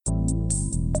You're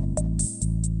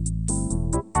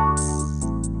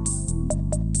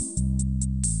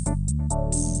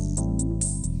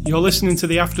listening to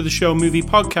the After the Show movie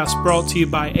podcast brought to you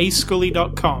by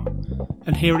ascully.com.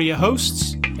 And here are your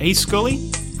hosts, A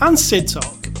Scully and Sid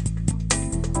Talk.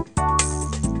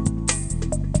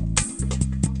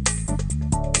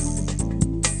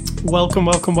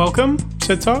 Welcome,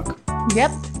 Sid Talk.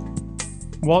 Yep.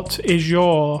 What is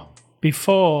your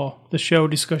before the show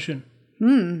discussion?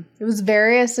 It was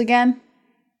various again.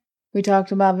 We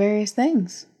talked about various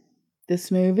things.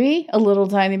 This movie, a little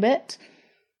tiny bit.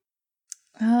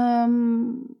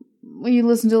 You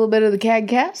listened to a little bit of the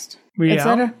CAGcast,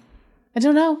 etc. I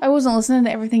don't know. I wasn't listening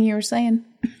to everything you were saying.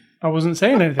 I wasn't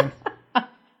saying anything.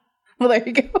 Well, there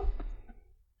you go.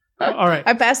 All right.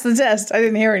 I passed the test. I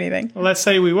didn't hear anything. Well, let's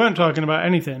say we weren't talking about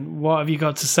anything. What have you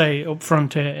got to say up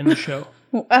front here in the show?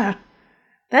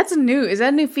 That's new. Is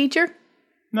that a new feature?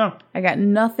 No. I got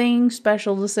nothing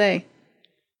special to say.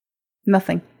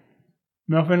 Nothing.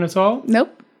 Nothing at all?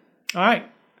 Nope. All right.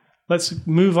 Let's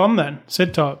move on then.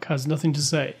 Sid Talk has nothing to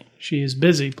say. She is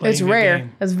busy playing It's rare. a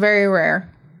game. It's very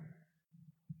rare.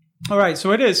 All right,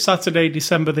 so it is Saturday,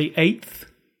 December the 8th.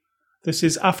 This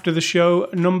is After the Show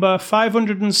number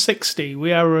 560.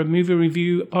 We are a movie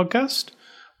review podcast.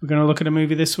 We're going to look at a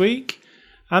movie this week.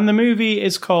 And the movie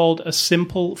is called A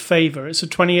Simple Favor. It's a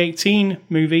 2018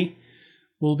 movie.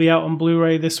 Will be out on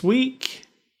Blu-ray this week.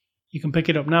 You can pick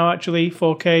it up now, actually.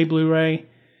 4K Blu-ray.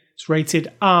 It's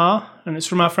rated R, and it's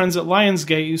from our friends at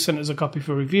Lionsgate who sent us a copy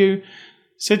for review.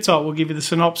 Sid Talk will give you the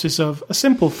synopsis of A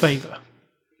Simple Favor.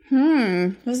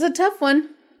 This is a tough one.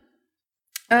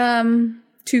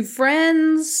 Two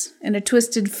friends and a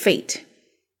twisted fate.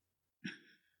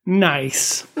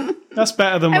 Nice. That's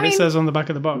better than what it says on the back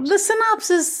of the box. The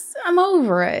synopsis, I'm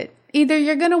over it. Either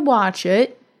you're going to watch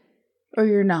it or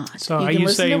you're not. So are you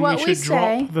saying we should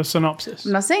drop the synopsis?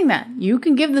 I'm not saying that. You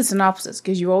can give the synopsis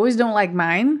because you always don't like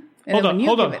mine. Hold on.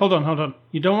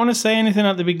 You don't want to say anything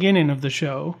at the beginning of the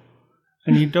show,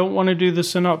 and you don't want to do the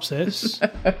synopsis.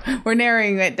 We're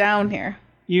narrowing it down here.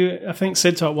 I think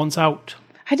Sid Talk wants out.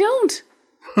 I don't.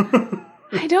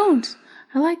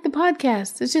 I like the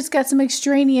podcast. It's just got some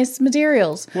extraneous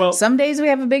materials. Well, some days we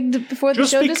have a big before the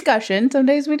show discussion. Some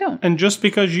days we don't. And just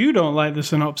because you don't like the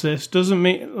synopsis doesn't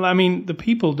mean, the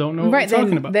people don't know what we're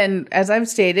talking about. Then, as I've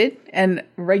stated, and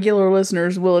regular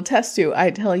listeners will attest to, I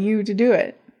tell you to do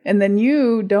it. And then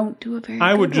you don't do a very good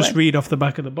I would just read off the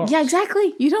back of the box. Yeah,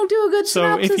 exactly. You don't do a good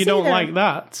synopsis So if you don't either. like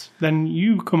that, then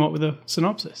you come up with a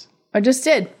synopsis. I just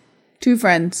did. Two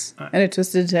friends and a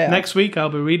twisted tail. Next week, I'll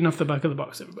be reading off the back of the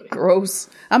box, everybody. Gross.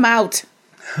 I'm out.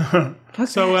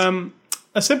 So,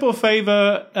 A Simple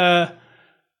Favor,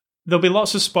 there'll be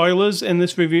lots of spoilers in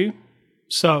this review.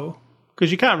 So,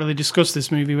 because you can't really discuss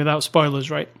this movie without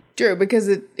spoilers, right? True, because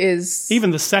it is...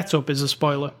 Even the setup is a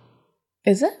spoiler.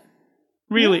 Is it?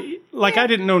 Really? I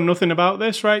didn't know nothing about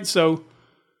this, right? So...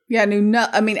 Yeah,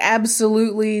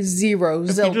 absolutely zero.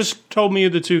 If you just told me who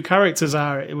the two characters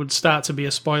are, it would start to be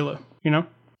a spoiler, you know?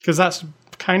 Because that's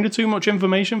kind of too much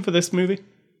information for this movie.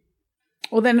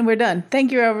 Well, then we're done.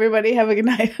 Thank you, everybody. Have a good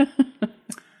night.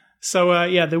 So,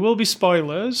 there will be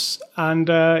spoilers, and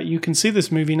you can see this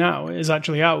movie now. It is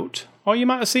actually out. Or you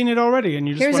might have seen it already, and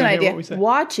you just want to hear what we say.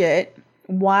 Watch it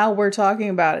while we're talking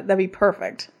about it. That'd be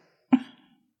perfect.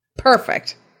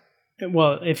 Perfect.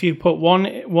 Well, if you put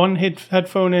one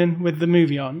headphone in with the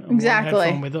movie on, and one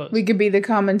headphone with us, we could be the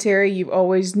commentary you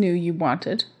always knew you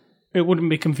wanted. It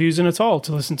wouldn't be confusing at all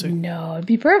to listen to. No, it'd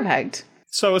be perfect.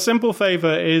 So, A Simple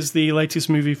Favor is the latest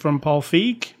movie from Paul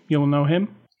Feig. You'll know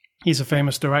him. He's a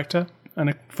famous director and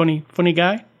a funny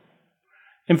guy.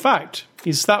 In fact,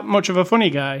 he's that much of a funny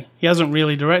guy. He hasn't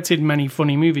really directed many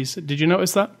funny movies. Did you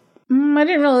notice that? I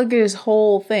didn't really look at his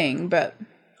whole thing, but...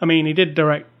 he did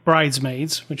direct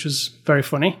Bridesmaids, which was very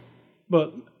funny,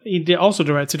 but he also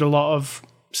directed a lot of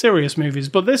serious movies.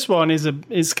 But this one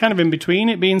is kind of in between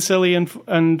it being silly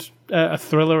and a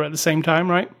thriller at the same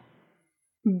time, right?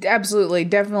 Absolutely,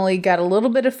 definitely got a little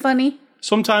bit of funny.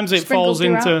 Sometimes it falls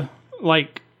into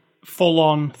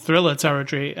full-on thriller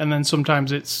territory, and then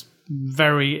sometimes it's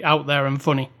very out there and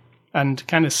funny and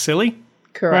kind of silly.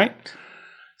 Correct. Right?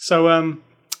 So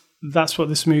that's what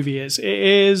this movie is. It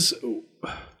is.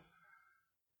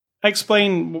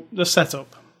 Explain the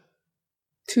setup.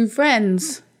 Two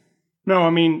friends. No,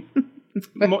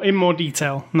 in more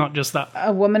detail, not just that.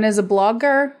 A woman is a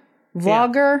vlogger,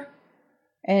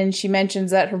 and she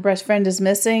mentions that her best friend is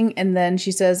missing, and then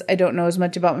she says, I don't know as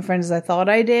much about my friend as I thought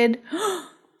I did.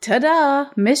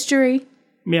 Ta-da! Mystery.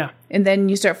 Yeah. And then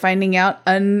you start finding out,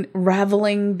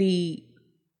 unraveling the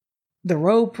the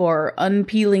rope or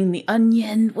unpeeling the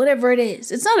onion, whatever it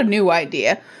is. It's not a new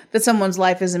idea that someone's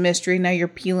life is a mystery. Now you're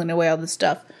peeling away all this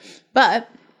stuff. But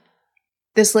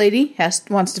this lady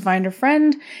wants to find her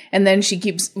friend, and then she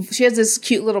has this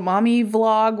cute little mommy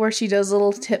vlog where she does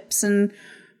little tips and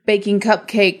baking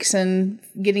cupcakes and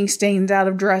getting stains out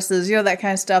of dresses, that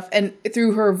kind of stuff. And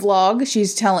through her vlog,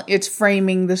 it's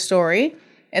framing the story.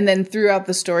 And then throughout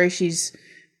the story,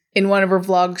 in one of her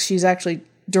vlogs, she's actually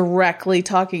directly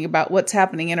talking about what's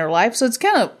happening in her life. So it's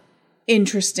kind of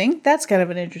interesting. That's kind of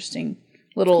an interesting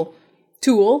little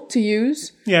tool to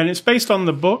use. Yeah, and it's based on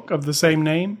the book of the same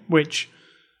name, which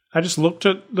I just looked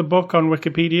at the book on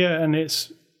Wikipedia, and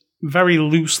it's very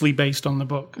loosely based on the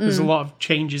book. There's a lot of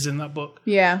changes in that book.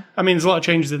 Yeah. I mean, there's a lot of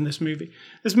changes in this movie.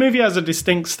 This movie has a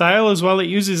distinct style as well. It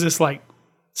uses this,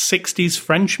 60s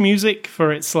French music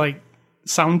for its,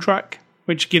 soundtrack,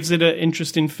 which gives it an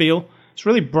interesting feel. It's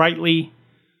really brightly...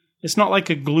 It's not like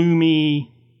a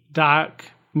gloomy, dark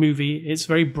movie. It's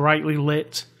very brightly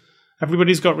lit.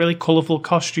 Everybody's got really colourful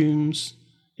costumes.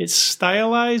 It's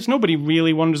stylized. Nobody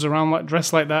really wanders around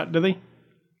dressed like that, do they? I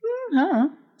don't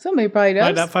know. Somebody probably does.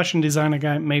 Like that fashion designer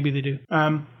guy, maybe they do.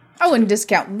 I wouldn't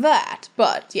discount that,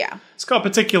 but yeah. It's got a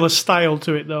particular style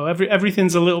to it, though.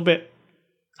 Everything's a little bit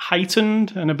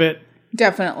heightened and a bit...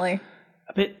 Definitely.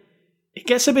 It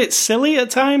gets a bit silly at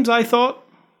times, I thought.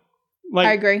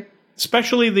 I agree.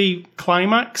 Especially the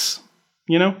climax,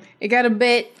 It got a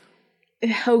bit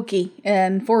hokey,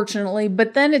 unfortunately,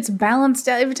 but then it's balanced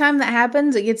out. Every time that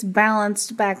happens, it gets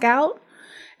balanced back out,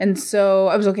 and so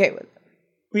I was okay with it.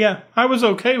 Yeah, I was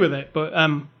okay with it, but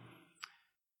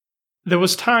there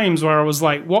was times where I was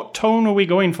like, what tone are we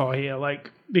going for here?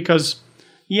 Because,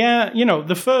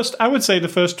 I would say the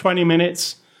first 20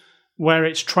 minutes where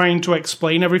it's trying to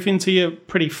explain everything to you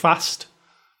pretty fast,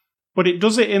 but it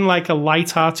does it in a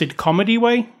light-hearted comedy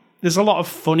way. There's a lot of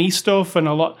funny stuff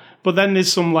but then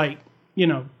there's some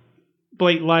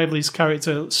Blake Lively's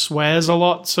character swears a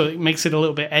lot, so it makes it a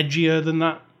little bit edgier than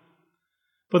that.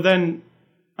 But then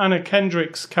Anna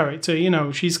Kendrick's character,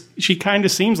 she kind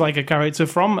of seems like a character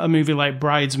from a movie like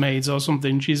Bridesmaids or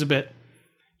something. She's a bit,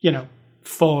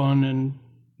 fun, and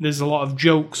there's a lot of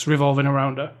jokes revolving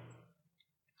around her.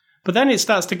 But then it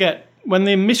starts to get, when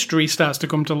the mystery starts to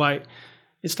come to light,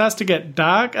 it starts to get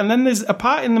dark, and then there's a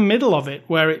part in the middle of it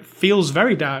where it feels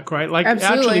very dark, right? Absolutely.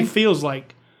 It actually feels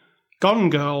like Gone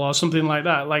Girl or something like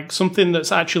that, like something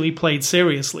that's actually played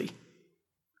seriously.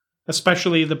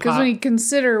 Especially the part... Because when you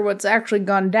consider what's actually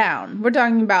gone down, we're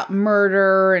talking about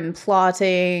murder and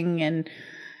plotting and,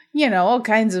 all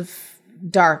kinds of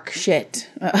dark shit.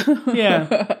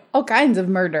 Yeah. All kinds of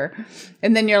murder.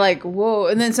 And then you're like, whoa.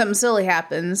 And then something silly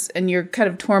happens and you're kind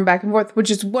of torn back and forth, which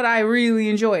is what I really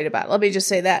enjoyed about it. Let me just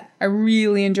say that. I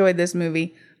really enjoyed this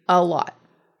movie a lot.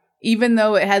 Even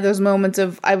though it had those moments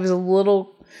of, I was a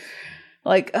little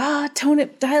dial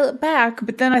it back.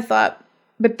 But then I thought,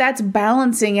 but that's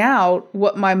balancing out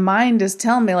what my mind is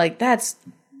telling me. That's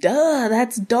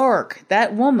dark.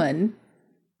 That woman,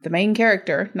 the main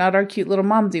character, not our cute little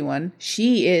momsy one,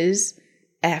 she is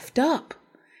effed up.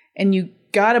 And you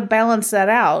gotta balance that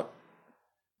out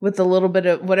with a little bit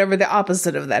of whatever the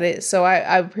opposite of that is. So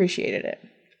I appreciated it.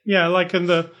 Yeah,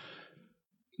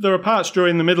 there are parts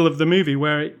during the middle of the movie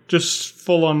where it just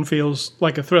full on feels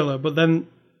like a thriller, but then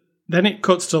it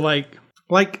cuts to like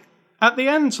at the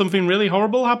end something really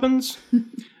horrible happens.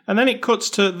 And then it cuts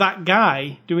to that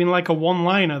guy doing a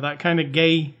one-liner, that kind of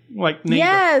gay neighbor.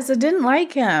 Yes, I didn't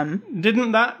like him.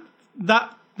 Didn't that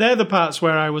they're the parts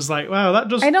where I was like, wow, that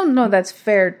does... I don't know that's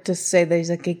fair to say that he's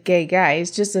a gay guy.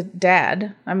 He's just a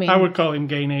dad. I mean... I would call him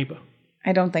gay neighbor.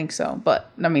 I don't think so.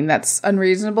 But, I mean, that's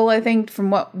unreasonable, I think,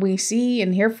 from what we see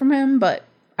and hear from him. But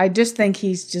I just think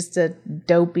he's just a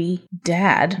dopey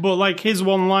dad. But, his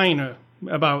one-liner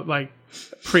about,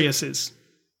 Priuses...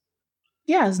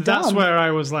 Yeah, it's dumb. That's where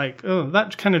I was like, oh,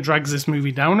 that kind of drags this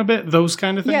movie down a bit, those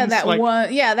kind of things. Yeah, that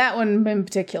one. Yeah, that one in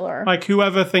particular.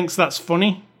 Whoever thinks that's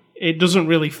funny, it doesn't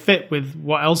really fit with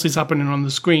what else is happening on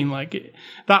the screen.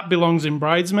 That belongs in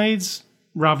Bridesmaids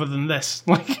rather than this.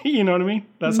 You know what I mean?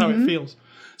 That's how it feels.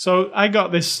 So I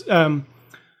got this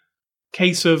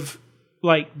case of,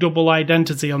 double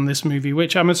identity on this movie,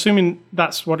 which I'm assuming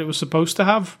that's what it was supposed to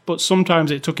have, but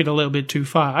sometimes it took it a little bit too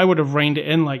far. I would have reined it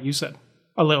in, like you said.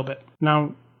 A little bit.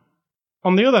 Now,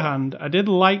 on the other hand, I did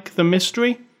like the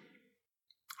mystery.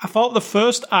 I thought the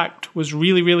first act was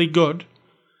really, really good.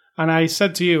 And I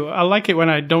said to you, I like it when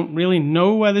I don't really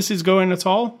know where this is going at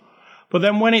all. But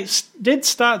then when it did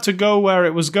start to go where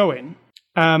it was going,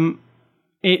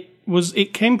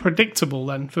 it came predictable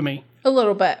then for me. A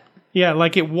little bit. Yeah,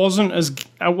 I wasn't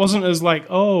as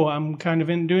oh, I'm kind of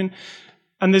in doing...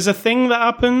 And there's a thing that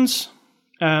happens,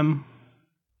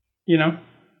 you know,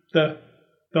 the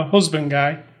husband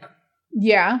guy,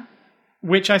 Yeah.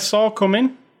 which I saw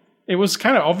coming. It was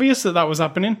kind of obvious that was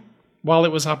happening while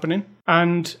it was happening.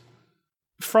 And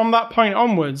from that point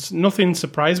onwards, nothing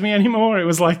surprised me anymore. It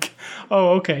was like, oh,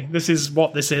 okay, this is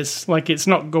what this is. Like, it's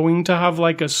not going to have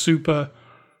like a super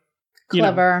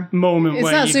Clever moment. It's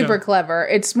where not you super go, clever.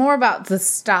 It's more about the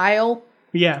style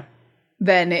yeah,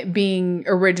 than it being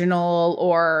original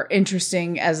or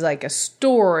interesting as like a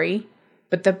story.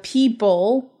 But the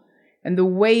people and the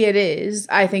way it is,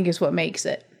 I think, is what makes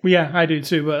it. yeah, I do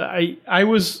too. But I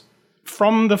was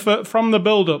from the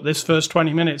build up, this first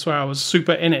 20 minutes where I was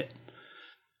super in it.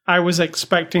 I was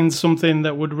expecting something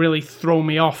that would really throw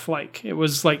me off. Like, it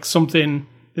was like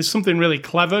there's something really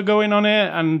clever going on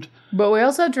here. And But we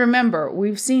also have to remember,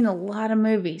 we've seen a lot of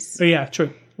movies. yeah,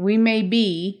 true. We may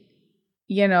be,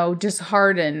 just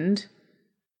hardened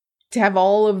to have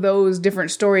all of those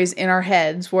different stories in our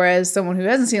heads, whereas someone who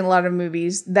hasn't seen a lot of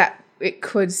movies, that it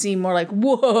could seem more like,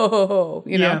 whoa,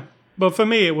 you know? Yeah. But for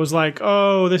me, it was like,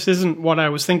 oh, this isn't what I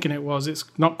was thinking it was. It's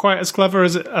not quite as clever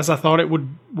as I thought it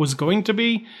was going to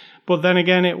be. But then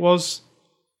again, it was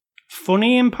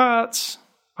funny in parts.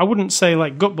 I wouldn't say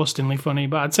like gut-bustingly funny,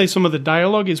 but I'd say some of the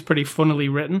dialogue is pretty funnily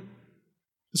written.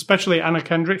 Especially Anna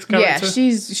Kendrick's character. Yeah,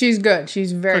 she's good.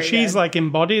 She's very good. She's like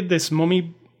embodied this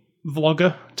mummy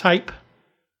vlogger type.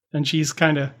 And she's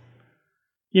kind of...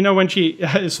 when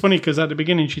it's funny because at the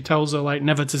beginning she tells her like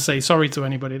never to say sorry to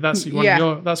anybody. That's one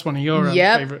of your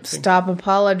favorite things. Stop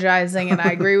apologizing. And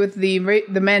I agree with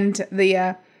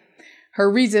her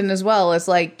reason as well. Is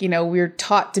like, we're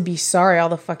taught to be sorry all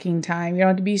the fucking time. You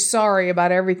don't have to be sorry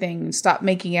about everything. Stop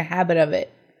making a habit of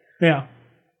it. Yeah.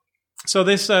 So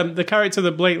this the character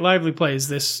that Blake Lively plays,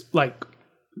 this like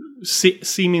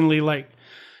seemingly like.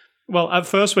 Well, at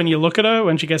first, when you look at her,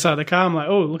 when she gets out of the car, I'm like,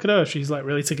 oh, look at her. She's, like,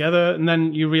 really together. And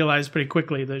then you realize pretty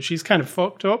quickly that she's kind of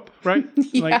fucked up, right?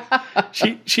 Yeah. Like,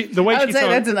 the way I would say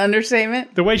that's an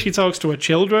understatement. The way she talks to her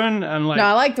children and, like... No,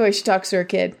 I like the way she talks to her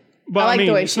kid. But, I like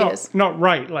the way she is. Not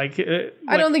right. Like,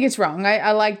 I don't think it's wrong.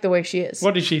 I like the way she is.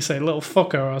 What did she say? Little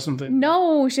fucker or something?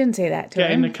 No, she didn't say that to him.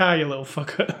 Get in the car, you little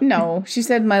fucker. No, she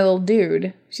said my little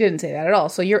dude. She didn't say that at all.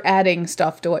 So you're adding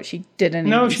stuff to what she didn't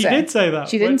No, even she say. did say that.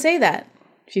 She didn't say that.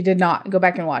 She did not. Go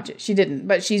back and watch it. She didn't.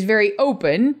 But she's very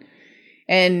open.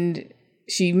 And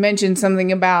she mentioned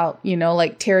something about,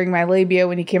 like tearing my labia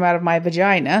when he came out of my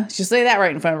vagina. She'll say that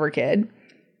right in front of her kid.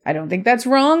 I don't think that's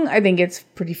wrong. I think it's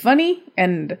pretty funny.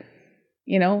 And,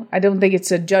 I don't think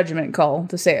it's a judgment call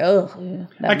to say, oh,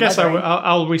 I guess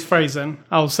I'll rephrase then.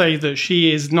 I'll say that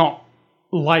she is not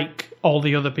like all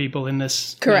the other people in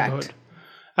this neighborhood.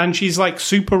 And she's like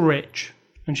super rich.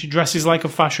 And she dresses like a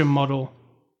fashion model.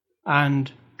 And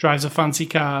drives a fancy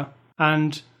car,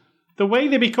 and the way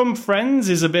they become friends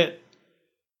is a bit...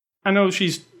 I know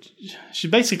she's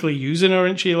basically using her,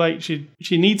 and she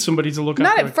needs somebody to look at.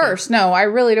 Not at first, no. I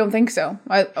really don't think so.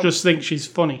 I just think she's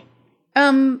funny.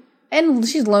 And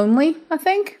she's lonely, I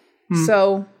think.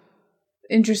 So,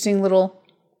 interesting little,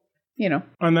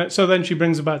 And so then she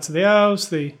brings her back to the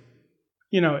house.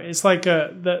 It's like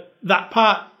that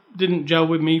part didn't gel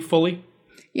with me fully.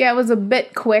 Yeah, it was a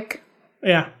bit quick.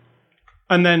 Yeah.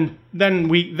 And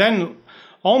then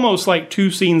almost like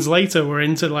 2 scenes later, we're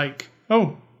into like,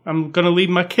 oh, I'm going to leave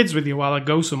my kids with you while I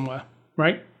go somewhere,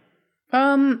 right?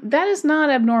 That is not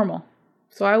abnormal.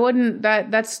 So I wouldn't,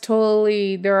 that's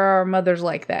totally, there are mothers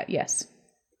like that, yes.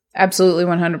 Absolutely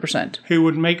 100%. Who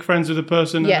would make friends with a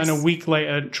person Yes. and then a week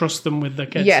later trust them with their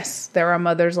kids. Yes, there are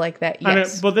mothers like that,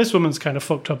 yes. But this woman's kind of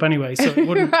fucked up anyway, so it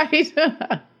wouldn't... Right.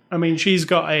 I mean, she's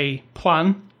got a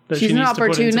plan. She's an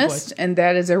opportunist, and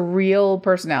that is a real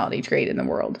personality trait in the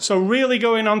world. So really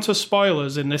going on to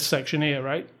spoilers in this section here,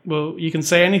 right? Well, you can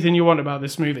say anything you want about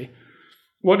this movie.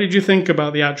 What did you think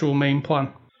about the actual main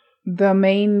plan? The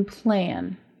main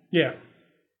plan? Yeah.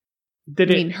 You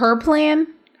mean her plan?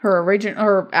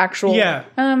 Her actual... Yeah.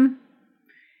 It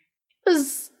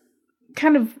was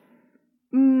kind of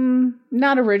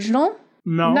not original.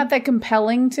 No. Not that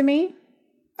compelling to me.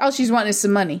 All she's wanting is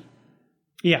some money.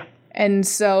 Yeah. And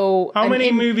so... How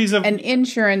many movies have... An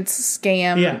insurance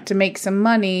scam to make some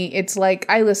money. It's like,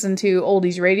 I listen to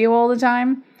oldies radio all the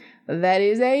time. That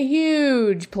is a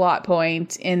huge plot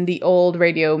point in the old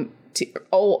radio...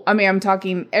 I'm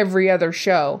talking every other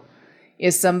show.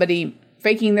 Is somebody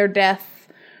faking their death,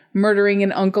 murdering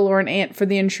an uncle or an aunt for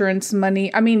the insurance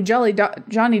money. I mean,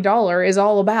 Johnny Dollar is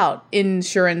all about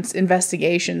insurance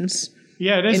investigations.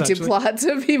 Yeah, it is into actually. Plots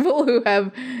of people who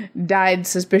have died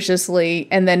suspiciously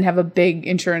and then have a big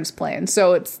insurance plan.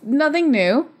 So it's nothing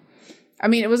new. I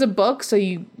mean, it was a book, so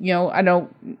I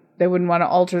don't they wouldn't want to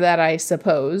alter that, I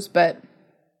suppose. But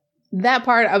that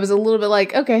part, I was a little bit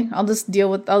like, okay, I'll just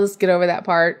get over that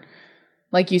part.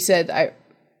 Like you said,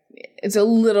 it's a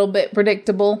little bit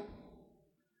predictable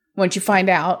once you find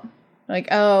out. Like,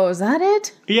 oh, is that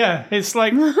it? Yeah, it's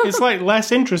like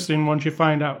less interesting once you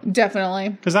find out. Definitely.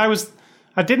 Because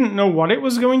I didn't know what it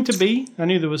was going to be. I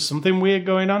knew there was something weird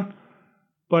going on.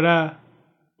 But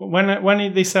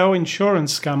when they say,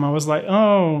 insurance scam, I was like,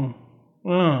 oh.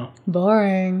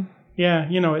 Boring. Yeah,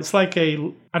 it's like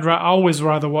I'd always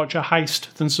rather watch a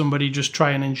heist than somebody just try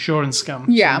an insurance scam.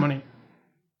 Yeah. For money.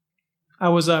 I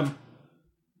was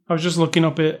just looking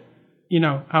up at,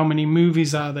 how many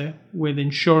movies are there with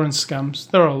insurance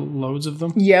scams. There are loads of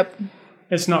them. Yep.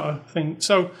 It's not a thing.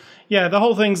 So, yeah, the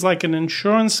whole thing's like an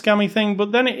insurance scammy thing,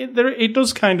 but then it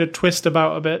does kind of twist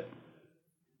about a bit.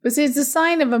 But see, it's a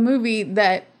sign of a movie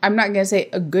that, I'm not going to say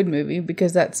a good movie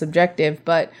because that's subjective,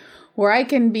 but where I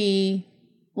can be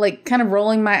like kind of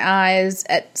rolling my eyes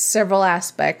at several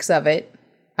aspects of it,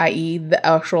 i.e. the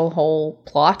actual whole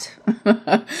plot,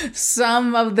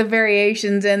 some of the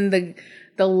variations in the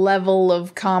level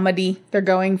of comedy they're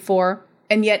going for,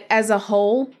 and yet as a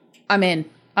whole, I'm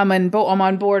on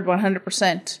board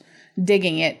 100%,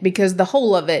 digging it, because the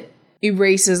whole of it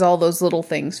erases all those little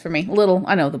things for me.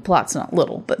 I know the plot's not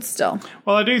little, but still.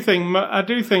 Well, I do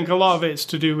think a lot of it's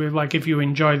to do with like if you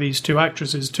enjoy these two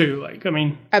actresses too. Like, I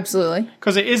mean, absolutely,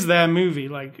 because it is their movie.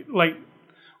 Like,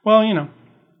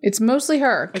 it's mostly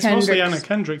her. It's mostly Anna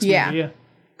Kendrick's movie, yeah.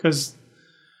 Because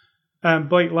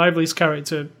Blake Lively's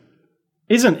character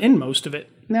isn't in most of it.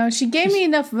 No, she gave me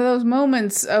enough of those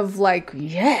moments of like,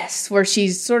 yes, where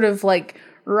she's sort of like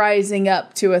rising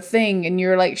up to a thing, and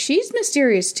you're like, she's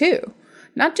mysterious too.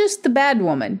 Not just the bad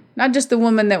woman. Not just the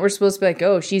woman that we're supposed to be like,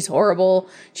 oh, she's horrible.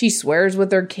 She swears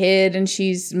with her kid, and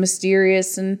she's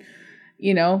mysterious, and,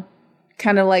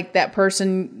 kind of like that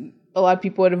person a lot of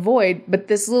people would avoid. But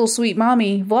this little sweet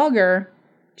mommy vlogger,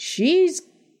 she's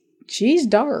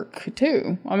dark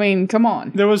too. I mean, come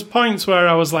on. There was points where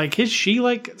I was like, is she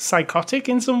like psychotic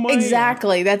in some way?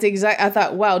 Exactly. That's I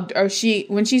thought, wow,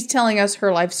 when she's telling us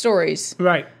her life stories.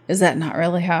 Right. Is that not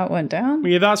really how it went down?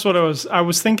 Yeah, that's what I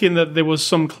was thinking, that there was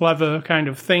some clever kind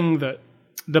of thing that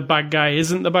the bad guy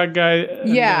isn't the bad guy. And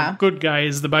the good guy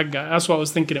is the bad guy. That's what I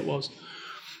was thinking it was.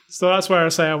 So that's where I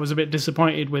say I was a bit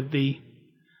disappointed with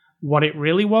what it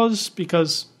really was,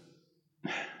 because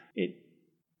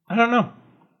I don't know.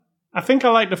 I think I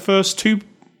like the first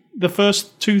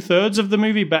two-thirds of the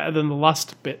movie better than the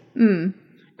last bit.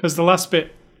 Because the last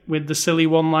bit with the silly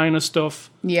one-liner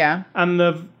stuff. Yeah. And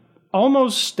the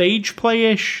almost stage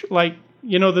play-ish, like,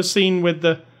 the scene with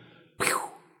the...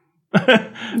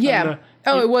 yeah.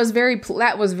 It was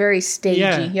that was very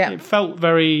stagey. Yeah. It felt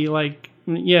very, like,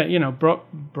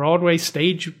 Broadway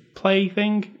stage play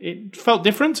thing. It felt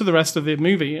different to the rest of the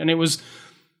movie, and it was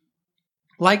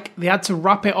like they had to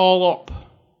wrap it all up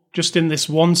just in this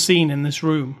one scene in this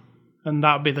room, and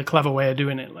that'd be the clever way of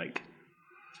doing it. Like,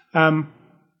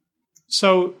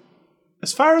 so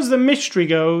as far as the mystery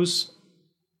goes,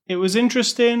 it was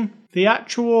interesting. The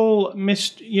actual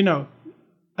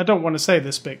I don't want to say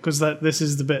this bit because this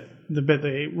is the bit that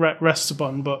it rests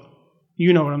upon, but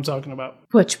you know what I'm talking about.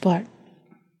 Which part?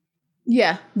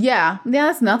 Yeah,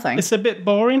 that's nothing. It's a bit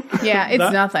boring. Yeah,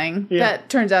 it's nothing. Yeah. That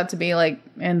turns out to be like,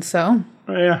 and so?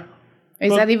 Yeah.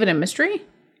 Is that even a mystery?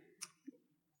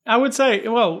 I would say,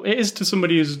 well, it is to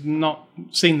somebody who's not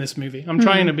seen this movie. I'm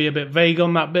trying to be a bit vague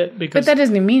on that bit, because... But that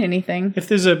doesn't mean anything. If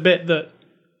there's a bit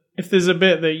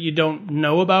that you don't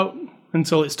know about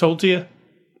until it's told to you,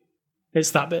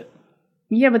 it's that bit.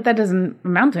 Yeah, but that doesn't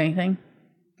amount to anything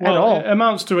at all. It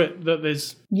amounts to it that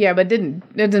there's... Yeah, but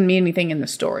it doesn't mean anything in the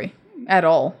story at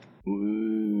all.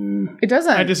 It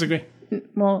doesn't. I disagree.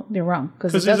 Well, you're wrong.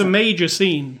 Because there's a major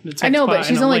scene that takes I know, but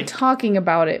she's only lake. talking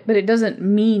about it, but it doesn't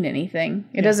mean anything.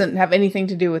 It doesn't have anything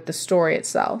to do with the story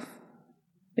itself.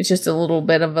 It's just a little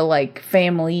bit of a, like,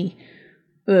 family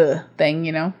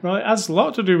thing, Well, it has a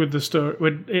lot to do with the story.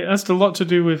 It has a lot to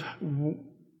do with,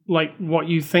 like, what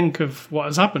you think of what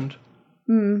has happened.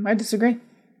 I disagree.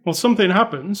 Well, something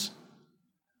happens,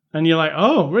 and you're like,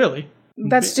 oh, really?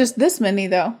 That's just this many,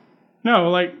 though. No,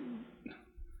 like...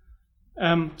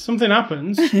 something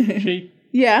happens,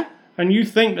 yeah, and you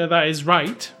think that is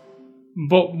right,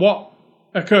 but what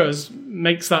occurs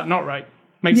makes that not right.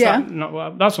 That not.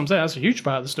 Well, that's what I'm saying. That's a huge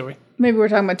part of the story. Maybe we're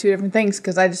talking about two different things,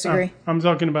 because I disagree. I'm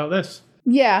talking about this.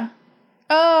 Yeah.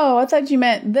 Oh, I thought you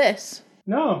meant this.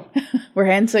 No. We're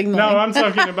hand signaling. No, I'm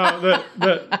talking about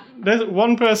there's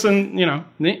one person,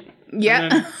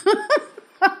 Yeah.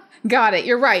 Got it.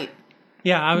 You're right.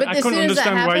 Yeah, I couldn't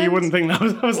understand why you wouldn't think that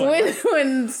was like...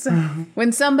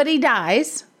 When somebody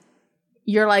dies,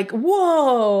 you're like,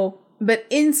 whoa. But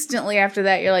instantly after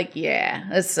that, you're like, yeah,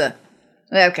 that's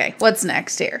okay, what's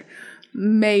next here?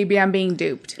 Maybe I'm being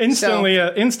duped. Instantly,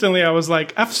 I was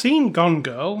like, I've seen Gone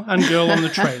Girl and Girl on the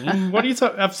Train. What are you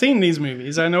talking? I've seen these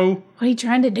movies. I know. What are you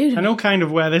trying to do to I know kind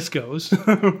of where this goes.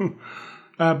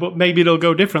 But maybe it'll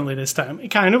go differently this time. It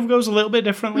kind of goes a little bit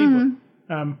differently.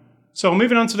 But, so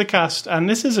moving on to the cast, and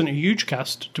this isn't a huge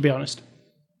cast, to be honest.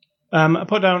 I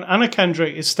put down Anna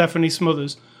Kendrick is Stephanie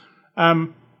Smothers.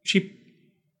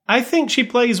 I think she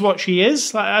plays what she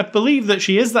is. I believe that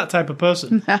she is that type of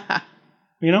person.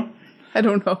 You know? I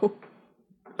don't know.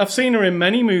 I've seen her in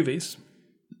many movies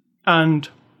and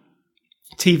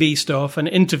TV stuff and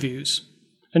interviews,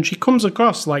 and she comes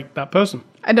across like that person.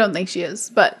 I don't think she is,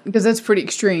 but because that's pretty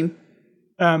extreme.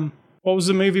 What was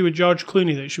the movie with George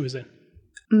Clooney that she was in?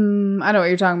 I know what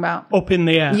you're talking about. Up in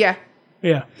the Air. Yeah.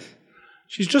 Yeah.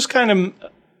 She's just kind of,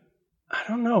 I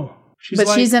don't know. She's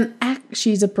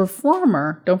a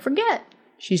performer. Don't forget.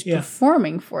 She's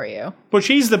performing for you. But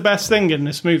she's the best thing in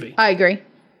this movie. I agree.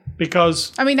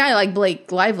 Because... I mean, I like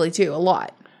Blake Lively, too, a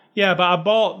lot. Yeah, but I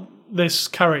bought this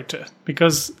character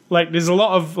because, like, there's a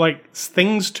lot of, like,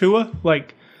 things to her.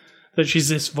 Like, that she's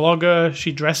this vlogger.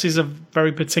 She dresses a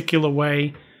very particular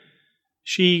way.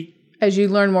 As you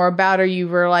learn more about her, you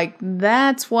were like,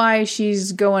 that's why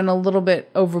she's going a little bit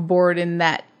overboard in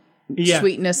that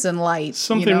sweetness and light.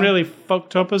 Something really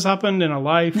fucked up has happened in her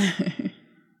life.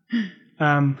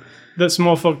 That's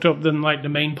more fucked up than like the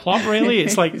main plot. Really,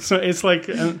 it's like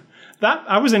that.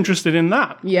 I was interested in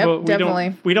that. Yeah,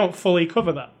 definitely. We don't fully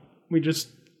cover that. We just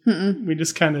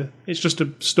kind of. It's just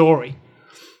a story.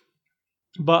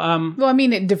 But well, I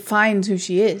mean, it defines who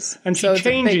she is, and she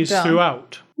changes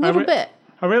throughout. A little bit.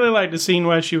 I really liked the scene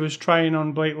where she was trying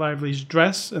on Blake Lively's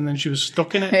dress and then she was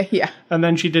stuck in it. Yeah. And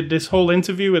then she did this whole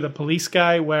interview with a police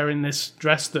guy wearing this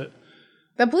dress that...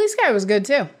 The police guy was good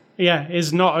too. Yeah,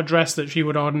 is not a dress that she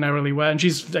would ordinarily wear. And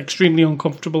she's extremely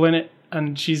uncomfortable in it.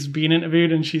 And she's being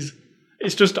interviewed and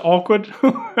it's just awkward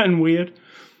and weird.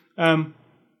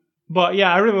 But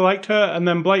yeah, I really liked her. And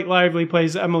then Blake Lively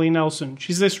plays Emily Nelson.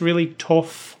 She's this really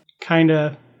tough, kind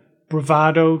of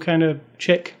bravado kind of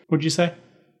chick, would you say?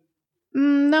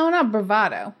 No, not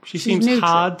bravado. She seems neutral.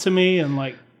 Hard to me, and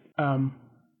like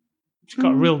she's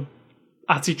got a real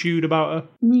attitude about her.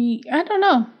 I don't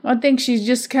know. I think she's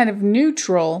just kind of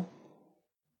neutral,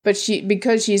 but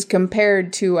because she's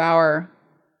compared to our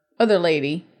other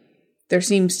lady, there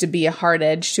seems to be a hard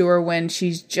edge to her when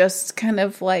she's just kind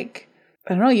of like,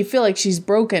 I don't know, you feel like she's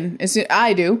broken.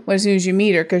 I do, as soon as you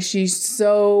meet her, because she's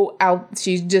so out.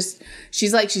 She's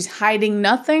like she's hiding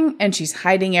nothing, and she's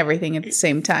hiding everything at the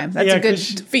same time. That's a good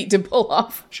feat to pull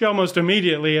off. She almost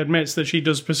immediately admits that she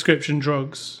does prescription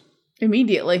drugs.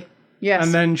 Immediately, yes.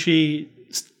 And then she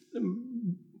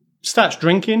starts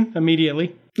drinking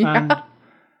immediately. Yeah.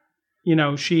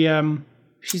 And,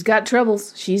 she's got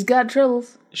troubles.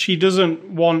 She doesn't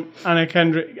want Anna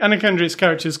Kendrick. Anna Kendrick's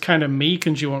character is kind of meek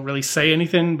and she won't really say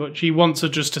anything, but she wants her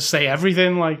just to say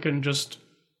everything, like, and just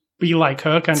be like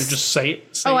her, kind of just say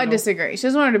it. I disagree. She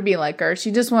doesn't want her to be like her.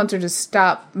 She just wants her to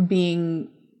stop being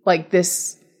like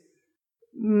this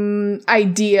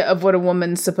idea of what a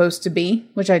woman's supposed to be,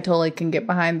 which I totally can get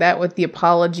behind that with the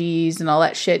apologies and all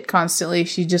that shit constantly.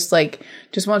 She just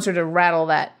wants her to rattle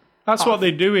that. That's what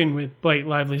they're doing with Blake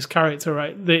Lively's character,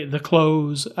 right? The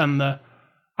clothes and the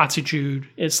attitude.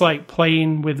 It's like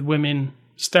playing with women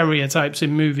stereotypes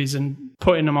in movies and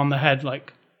putting them on the head.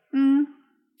 Like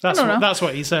that's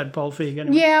what he said, Paul Feig.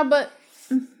 Anyway. Yeah, but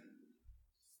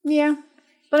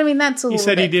I mean that's a little. He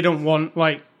said he didn't want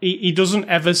he doesn't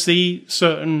ever see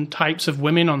certain types of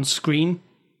women on screen,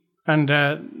 and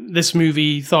this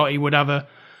movie he thought he would have a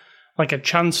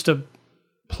chance to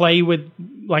play with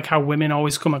like how women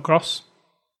always come across.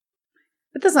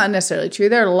 But that's not necessarily true.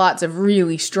 There are lots of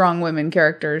really strong women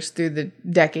characters through the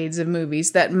decades of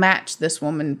movies that match this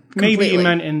woman completely. Maybe you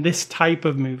meant in this type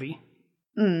of movie.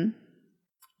 You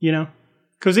know?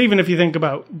 Because even if you think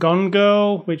about Gone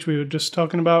Girl, which we were just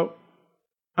talking about,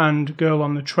 and Girl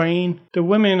on the Train, the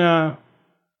women are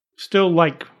still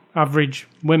like average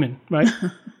women, right?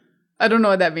 I don't know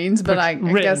what that means, but I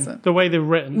guess... The way they're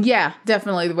written. Yeah,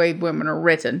 definitely the way women are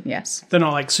written, yes. They're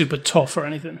not like super tough or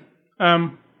anything.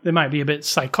 They might be a bit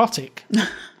psychotic.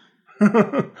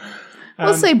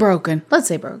 Let's say broken.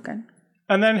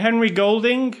 And then Henry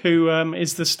Golding, who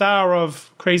is the star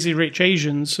of Crazy Rich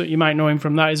Asians, so you might know him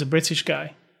from that, is a British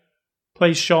guy.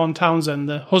 Plays Sean Townsend,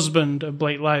 the husband of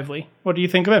Blake Lively. What do you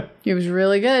think of him? He was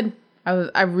really good.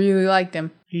 I really liked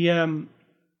him. He,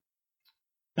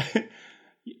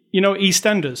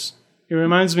 EastEnders. He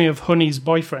reminds me of Honey's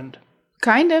boyfriend.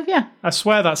 Kind of, yeah. I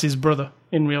swear that's his brother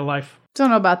in real life. Don't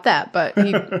know about that, but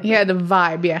he had a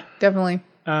vibe. Yeah, definitely.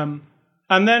 And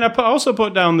then I also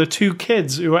put down the two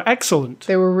kids who are excellent.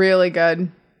 They were really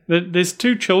good. There's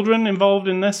two children involved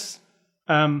in this.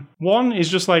 One is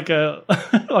just like a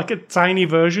like a tiny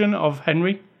version of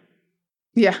Henry.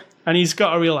 Yeah. And he's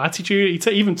got a real attitude.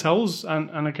 He even tells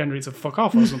Anna Kendrick to fuck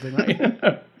off or something,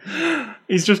 right?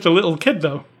 He's just a little kid,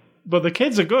 though. But the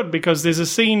kids are good because there's a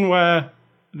scene where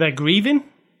they're grieving,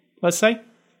 let's say.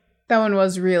 That one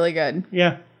was really good.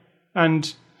 Yeah.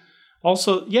 And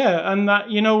also, and that,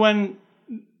 when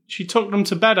she took them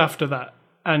to bed after that,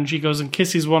 and she goes and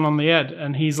kisses one on the head,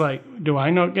 and he's like, do I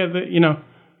not get the,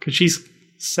 because she's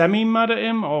semi-mad at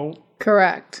him, or...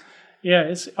 Correct.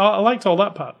 Yeah, I liked all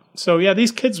that part. So, yeah,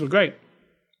 these kids were great.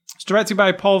 It's directed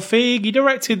by Paul Feig. He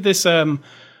directed this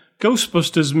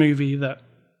Ghostbusters movie that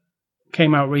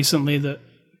came out recently that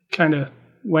kind of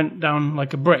went down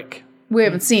like a brick. We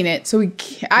haven't seen it, so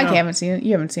I haven't seen it.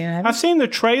 You haven't seen it, have you? I've seen the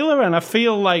trailer, and I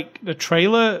feel like the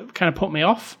trailer kind of put me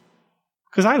off.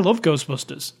 Because I love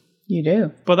Ghostbusters. You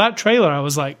do. But that trailer, I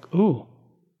was like, ooh.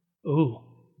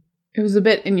 It was a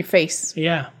bit in your face.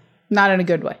 Yeah. Not in a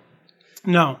good way.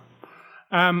 No.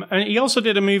 And he also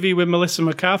did a movie with Melissa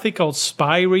McCarthy called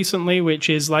Spy recently, which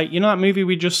is like, that movie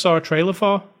we just saw a trailer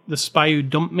for? The Spy Who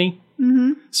Dumped Me?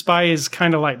 Mm-hmm. Spy is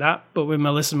kind of like that, but with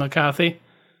Melissa McCarthy.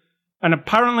 And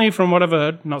apparently, from what I've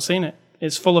heard, not seen it,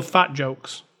 it's full of fat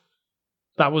jokes.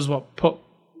 That was what put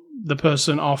the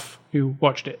person off who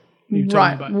watched it.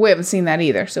 Right. We haven't seen that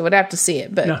either, so we'd have to see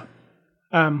it. But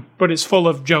no. But it's full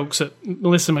of jokes at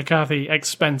Melissa McCarthy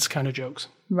expense kind of jokes.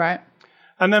 Right.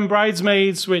 And then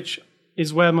Bridesmaids, which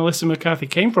is where Melissa McCarthy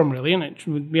came from, really, and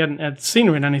we hadn't seen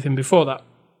her in anything before that.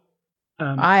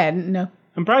 I hadn't, no.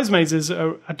 And Bridesmaids is,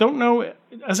 I don't know,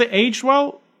 has it aged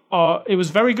well? Or it was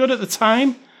very good at the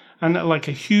time, and like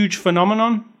a huge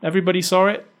phenomenon. Everybody saw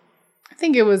it. I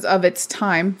think it was of its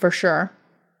time, for sure.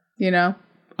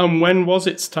 And when was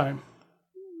its time?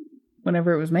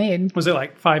 Whenever it was made. Was it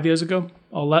like 5 years ago?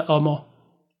 Or more?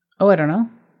 Oh, I don't know.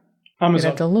 Amazon. You'd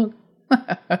have to look.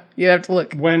 You'd have to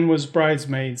look. When was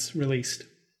Bridesmaids released?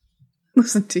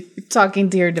 Listen to you talking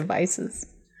to your devices.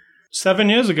 7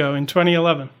 years ago in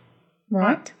 2011.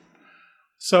 Right.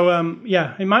 So,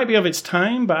 it might be of its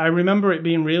time, but I remember it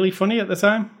being really funny at the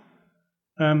time.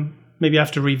 Maybe I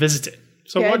have to revisit it.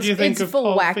 So what do you think of It's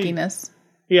full Paul wackiness. Feig?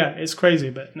 Yeah, it's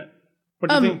crazy, but what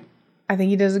do you think? I think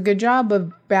he does a good job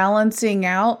of balancing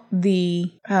out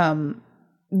the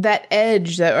that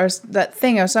edge that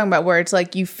thing I was talking about, where it's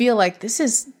like you feel like this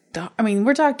is. I mean,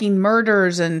 we're talking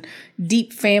murders and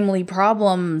deep family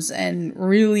problems and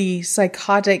really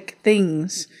psychotic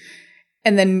things,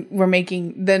 and then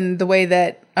the way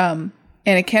that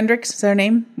Anna Kendrick's is her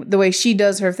name, the way she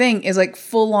does her thing is like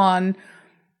full on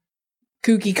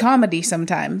kooky comedy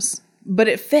sometimes. But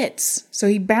it fits. So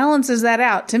he balances that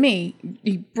out. To me,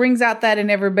 he brings out that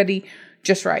in everybody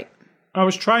just right. I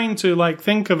was trying to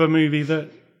think of a movie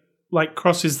that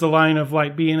crosses the line of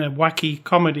being a wacky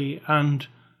comedy and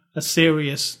a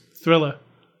serious thriller.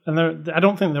 And I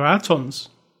don't think there are tons.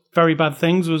 Very Bad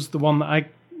Things was the one that I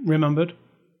remembered.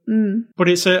 Mm. But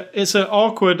it's an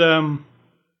awkward.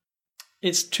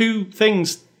 It's two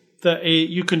things that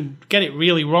you can get it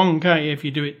really wrong, can't you? If you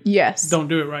do it, don't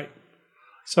do it right.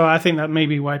 So I think that may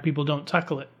be why people don't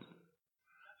tackle it.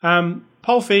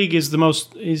 Paul Feig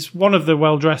is one of the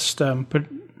well-dressed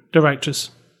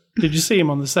directors. Did you see him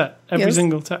on the set? Every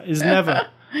single time. He's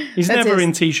never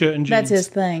in t-shirt and jeans. That's his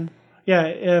thing.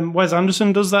 Yeah, Wes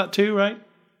Anderson does that too, right?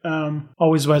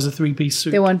 Always wears a three-piece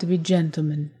suit. They want to be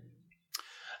gentlemen.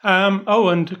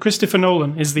 And Christopher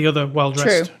Nolan is the other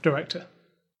well-dressed director.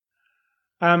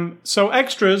 So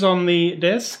extras on the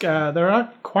disc, there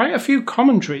are quite a few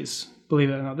commentaries. Believe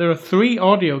it or not. There are 3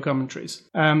 audio commentaries.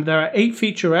 There are 8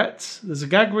 featurettes. There's a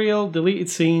gag reel, deleted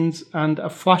scenes, and a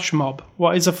flash mob.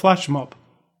 What is a flash mob?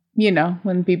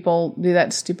 When people do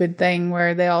that stupid thing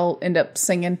where they all end up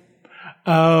singing.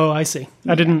 Oh, I see.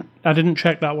 Yeah. I didn't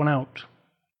check that one out.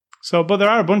 But there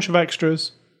are a bunch of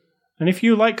extras. And if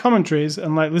you like commentaries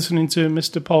and like listening to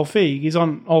Mr. Paul Feig, he's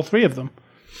on all 3 of them.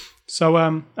 So,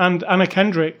 and Anna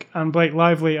Kendrick and Blake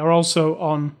Lively are also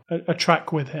on a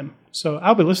track with him. So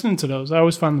I'll be listening to those. I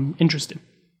always find them interesting.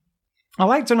 I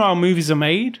like to know how movies are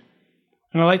made,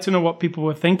 and I like to know what people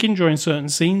were thinking during certain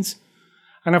scenes.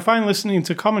 And I find listening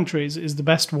to commentaries is the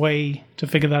best way to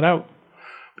figure that out.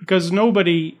 Because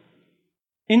nobody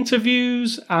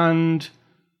interviews and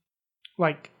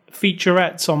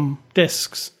featurettes on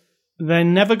discs, they're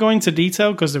never going into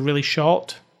detail because they're really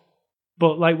short.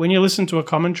 But when you listen to a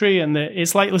commentary, and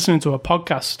it's like listening to a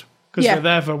podcast because they're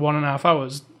there for 1.5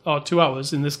 hours or 2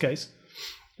 hours in this case,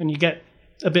 and you get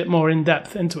a bit more in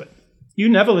depth into it. You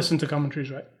never listen to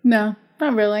commentaries, right? No,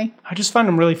 not really. I just find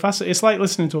them really fascinating. It's like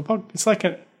listening to a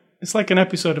podcast. It's like an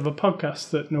episode of a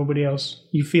podcast that nobody else.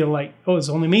 You feel like, oh, it's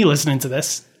only me listening to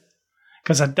this,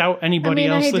 because I doubt anybody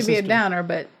else I hate listens to be a to it. downer,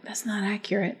 but that's not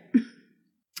accurate. Do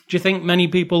you think many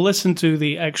people listen to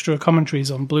the extra commentaries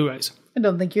on Blu-rays? I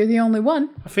don't think you're the only one.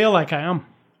 I feel like I am.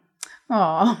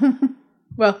 Aw.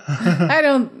 Well, I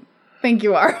don't think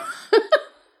you are.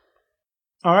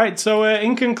 All right, so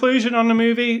in conclusion on the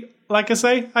movie, like I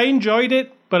say, I enjoyed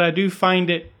it, but I do find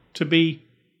it to be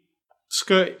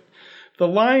the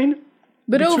line.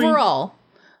 But between- overall,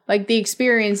 like the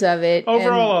experience of it.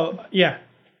 Overall, yeah,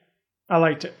 I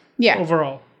liked it. Yeah.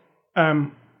 Overall.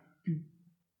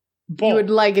 But, You would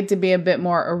like it to be a bit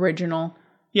more original.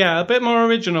 yeah, a bit more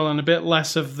original and a bit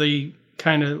less of the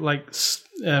kind of like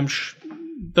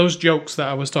those jokes that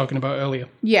I was talking about earlier.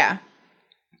 Yeah.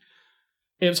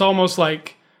 It's almost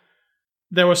like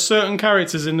there were certain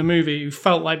characters in the movie who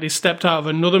felt like they stepped out of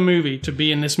another movie to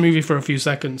be in this movie for a few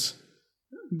seconds,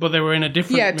 but they were in a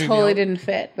different Yeah, movie. totally didn't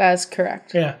fit. That's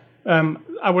correct. Yeah.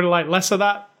 I would have liked less of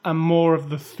that and more of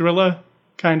the thriller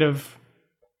kind of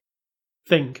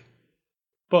thing.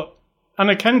 But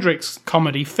Anna Kendrick's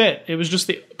comedy fit. It was just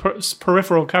the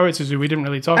peripheral characters who we didn't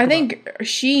really talk about. I think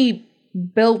she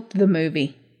built the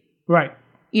movie. Right.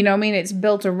 You know what I mean? It's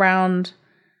built around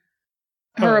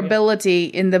her ability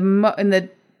in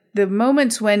the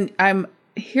moments when I'm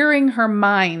hearing her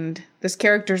mind, this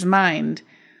character's mind,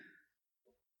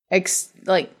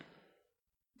 like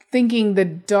thinking the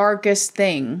darkest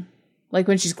thing, like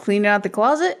when she's cleaning out the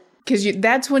closet, because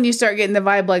that's when you start getting the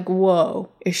vibe like, whoa,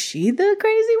 is she the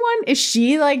crazy one? Is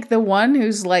she like the one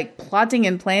who's like plotting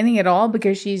and planning it all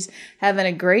because she's having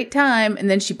a great time, and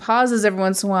then she pauses every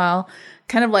once in a while,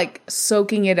 kind of like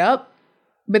soaking it up.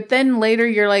 But then later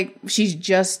you're like, she's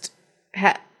just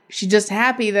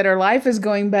happy that her life is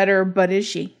going better, but is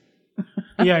she?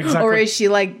 Yeah, exactly. Or is she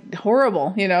like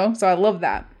horrible, you know? So I love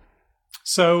that.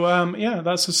 So, yeah,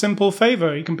 that's A Simple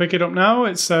Favor. You can pick it up now.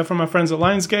 It's from our friends at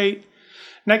Lionsgate.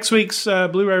 Next week's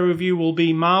Blu-ray review will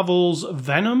be Marvel's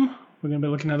Venom. We're going to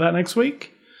be looking at that next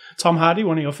week. Tom Hardy,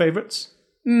 one of your favorites.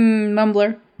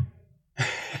 Mumbler.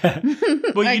 But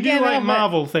you do can't like help it.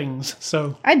 Marvel things,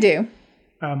 so I do.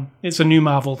 it's a new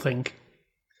Marvel thing.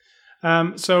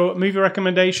 So, movie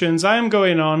recommendations. I am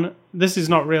going on, this is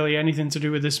not really anything to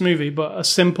do with this movie, but A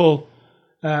Simple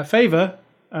Favor,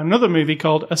 another movie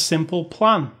called A Simple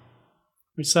Plan,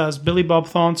 which stars Billy Bob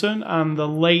Thornton and the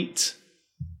late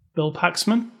Bill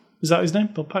Paxman. Is that his name?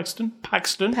 Bill Paxton?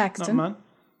 Paxton. Not man.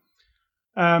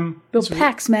 Bill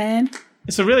Paxman.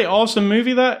 It's a really awesome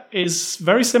movie that is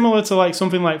very similar to like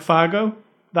something like Fargo.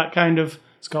 That kind of,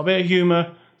 it's got a bit of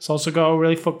humor. It's also got a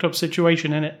really fucked up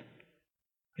situation in it.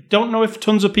 I don't know if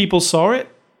tons of people saw it.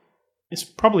 It's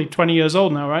probably 20 years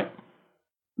old now, right?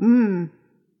 It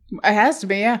has to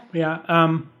be, yeah.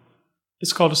 Yeah.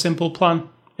 It's called A Simple Plan.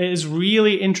 It is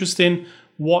really interesting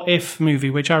what if movie,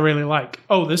 which I really like.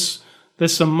 Oh, there's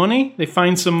some money. They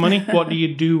find some money. What do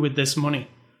you do with this money?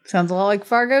 Sounds a lot like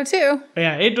Fargo, too.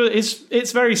 Yeah,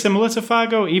 it's very similar to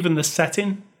Fargo, even the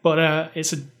setting, but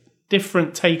it's a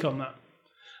different take on that.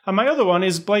 And my other one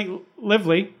is Blake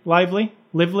Lively. Lively?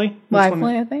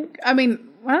 Lively, I think. I mean,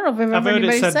 I don't know if I've heard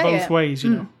anybody it said say both ways,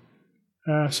 you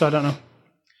know. So I don't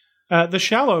know. The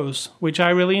Shallows, which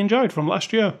I really enjoyed from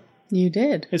last year. You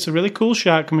did. It's a really cool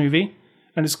shark movie,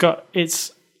 and it's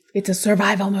a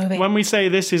survival movie. when we say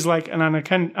this is like an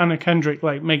Anna Kendrick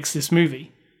like makes this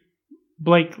movie,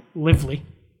 Blake Lively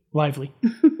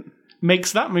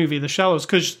makes that movie, The Shallows,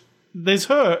 because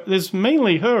there's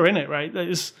mainly her in it, right?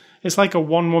 It's like a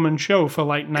one-woman show for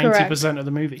like 90% of the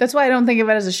movie. That's why I don't think of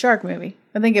it as a shark movie.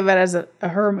 I think of it as a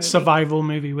her movie. Survival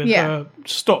movie with her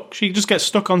stuck. She just gets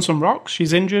stuck on some rocks.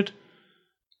 She's injured.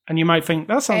 And you might think,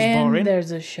 that sounds and boring. There's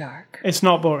a shark. It's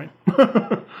not boring.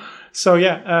 So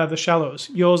yeah, The Shallows.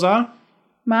 Yours are?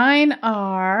 Mine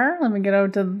are, let me get over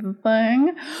to the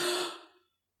thing.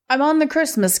 I'm on the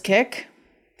Christmas kick,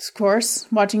 of course,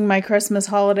 watching my Christmas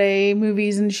holiday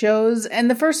movies and shows.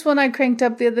 And the first one I cranked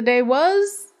up the other day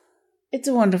was It's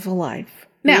a Wonderful Life.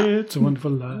 Now, It's a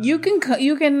Wonderful Life. you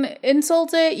can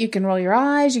insult it, you can roll your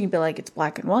eyes, you can be like, it's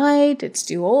black and white, it's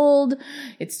too old,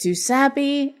 it's too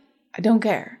sappy. I don't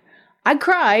care. I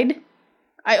cried.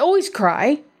 I always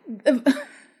cry.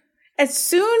 As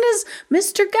soon as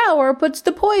Mr. Gower puts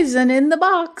the poison in the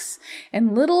box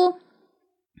and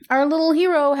our little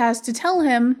hero has to tell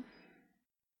him,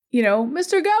 you know,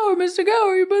 Mr.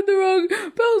 Gower, you put the wrong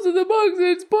pills in the box and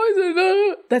it's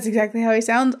poison. That's exactly how he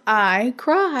sounds. I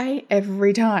cry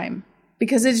every time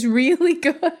because it's really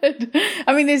good.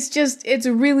 I mean, it's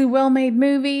a really well-made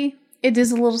movie. It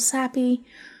is a little sappy,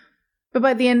 But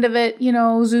by the end of it,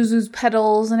 Zuzu's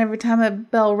petals, and every time a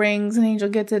bell rings, an angel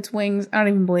gets its wings. I don't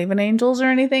even believe in angels or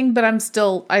anything, but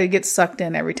I get sucked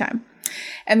in every time.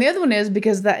 And the other one is,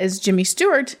 because that is Jimmy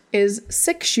Stewart, is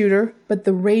Six Shooter, but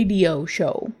the radio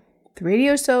show. The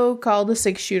radio show called The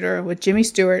Six Shooter with Jimmy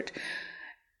Stewart.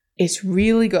 It's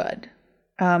really good.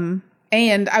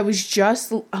 And I was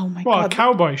just, oh my God. Well, a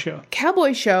cowboy show.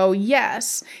 Cowboy show,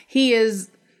 yes. He is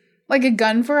like a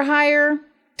gun for hire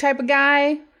type of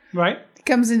guy. Right.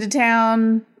 Comes into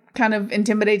town, kind of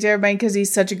intimidates everybody because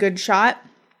he's such a good shot.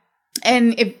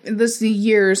 And if this is the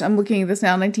years, I'm looking at this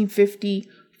now,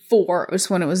 1954 was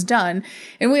when it was done.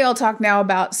 And we all talk now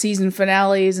about season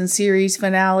finales and series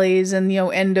finales and,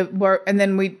 end of work. And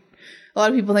then a lot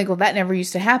of people think, well, that never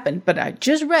used to happen. But I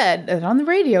just read that on the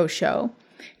radio show,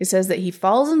 it says that he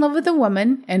falls in love with a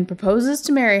woman and proposes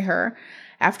to marry her.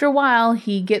 After a while,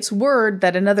 he gets word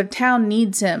that another town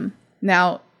needs him.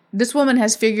 Now, this woman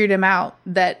has figured him out,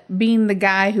 that being the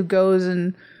guy who goes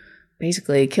and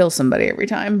basically kills somebody every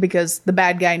time because the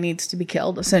bad guy needs to be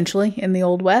killed, essentially, in the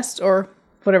Old West or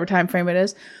whatever time frame it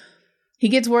is. He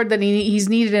gets word that he's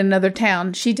needed in another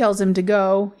town. She tells him to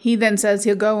go. He then says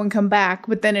he'll go and come back.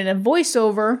 But then in a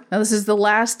voiceover, now this is the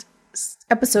last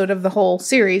episode of the whole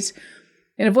series,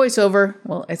 in a voiceover,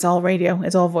 well, it's all radio,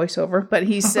 it's all voiceover, but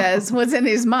he says what's in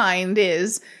his mind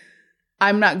is,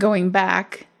 I'm not going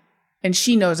back. And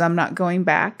she knows I'm not going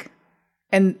back.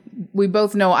 And we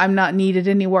both know I'm not needed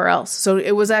anywhere else. So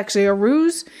it was actually a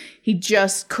ruse. He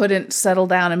just couldn't settle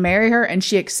down and marry her. And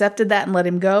she accepted that and let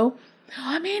him go.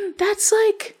 I mean, that's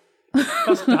like...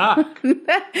 That's dark.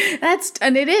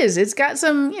 And it is. It's got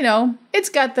some, it's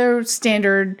got their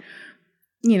standard,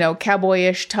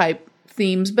 cowboyish type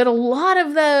themes. But a lot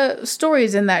of the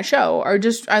stories in that show are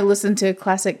just, I listen to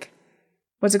classic,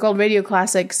 what's it called? Radio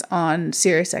classics on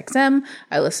Sirius XM.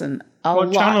 I listen a lot.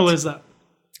 What channel is that?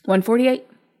 148.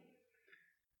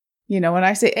 When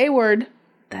I say a word,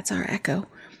 that's our echo.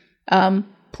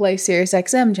 Play Sirius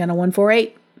XM, channel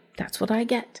 148. That's what I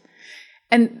get.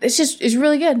 And it's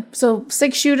really good. So,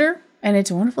 Six Shooter, and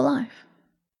It's a Wonderful Life.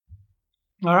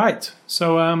 All right.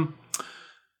 So,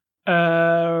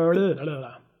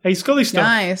 hey, Scully stuff.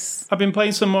 Nice. I've been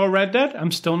playing some more Red Dead.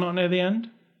 I'm still not near the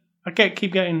end. I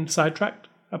keep getting sidetracked.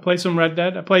 I play some Red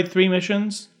Dead. I played 3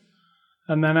 missions.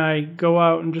 And then I go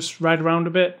out and just ride around a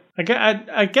bit. I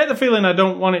get the feeling I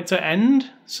don't want it to end,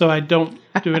 so I don't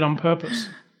do it on purpose.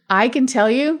 I can tell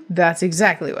you that's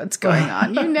exactly what's going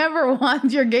on. You never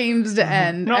want your games to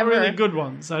end. Not ever. Really good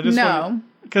ones. I just no,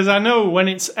 because I know when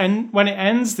it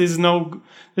ends, there's not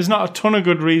a ton of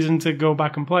good reason to go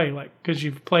back and play, like because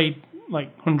you've played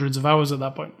like hundreds of hours at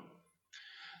that point.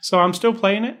 So I'm still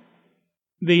playing it.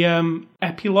 The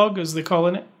epilogue, as they're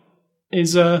calling it,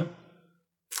 is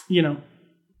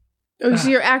Oh, so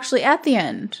you're actually at the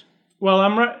end. Well,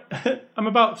 I'm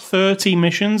about 30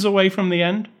 missions away from the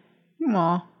end.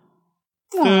 Aw.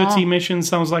 30 missions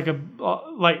sounds like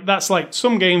that's like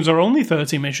some games are only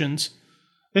 30 missions.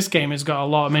 This game has got a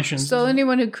lot of missions. So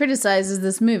anyone who criticizes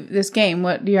this game,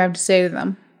 what do you have to say to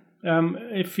them?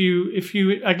 If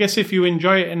you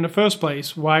enjoy it in the first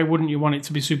place, why wouldn't you want it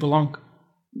to be super long?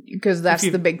 Because that's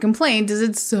the big complaint, is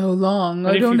it's so long.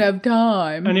 I don't have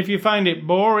time. And if you find it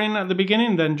boring at the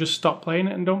beginning, then just stop playing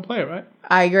it and don't play it, right?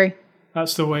 I agree.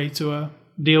 That's the way to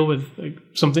deal with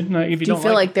something. If you do you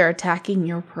feel like they're attacking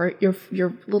your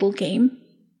little game?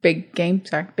 Big game.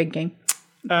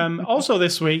 Also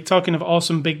this week, talking of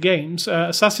awesome big games,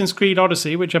 Assassin's Creed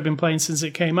Odyssey, which I've been playing since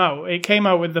it came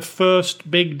out with the first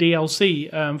big DLC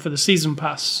for the Season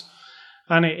Pass.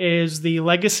 And it is the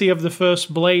Legacy of the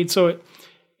First Blade. So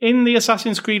in the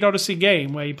Assassin's Creed Odyssey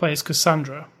game, where you play as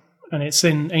Cassandra, and it's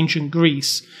in ancient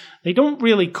Greece, they don't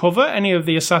really cover any of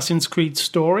the Assassin's Creed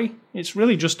story. It's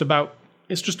really just a big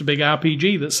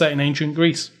RPG that's set in ancient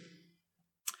Greece.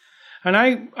 And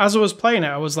as I was playing it,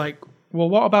 I was like, well,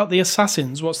 what about the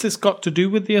assassins? What's this got to do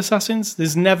with the assassins?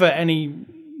 There's never any,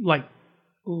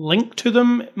 link to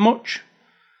them much.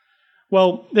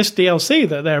 Well, this DLC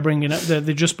that they're bringing up, that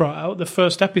they just brought out, the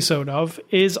first episode of,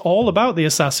 is all about the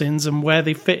assassins and where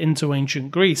they fit into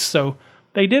ancient Greece. So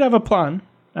they did have a plan,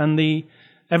 and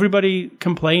everybody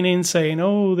complaining, saying,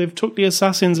 oh, they've took the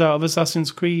assassins out of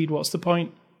Assassin's Creed, what's the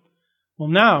point? Well,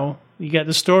 now you get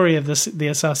the story of the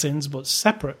assassins, but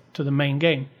separate to the main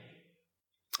game.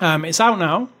 It's out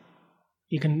now.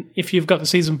 You can, if you've got the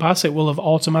season pass, it will have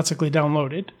automatically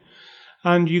downloaded.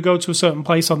 And you go to a certain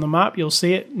place on the map, you'll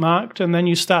see it marked, and then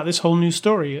you start this whole new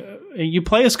story. You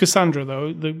play as Cassandra,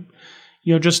 though.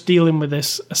 You're just dealing with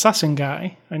this assassin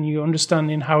guy, and you're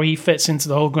understanding how he fits into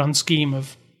the whole grand scheme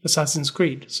of Assassin's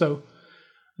Creed. So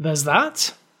there's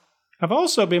that. I've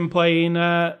also been playing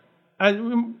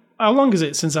how long is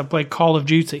it since I've played Call of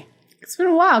Duty? It's been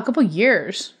a while, a couple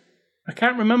years. I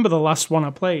can't remember the last one I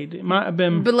played. It might have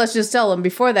been... But let's just tell them,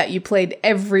 before that, you played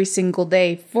every single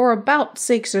day for about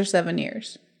 6 or 7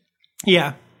 years.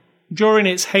 Yeah. During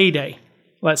its heyday,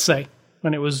 let's say,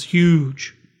 when it was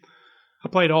huge. I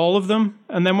played all of them.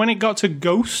 And then when it got to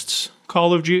Ghosts,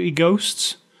 Call of Duty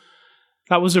Ghosts,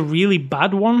 that was a really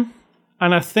bad one.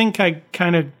 And I think I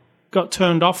kind of got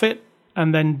turned off it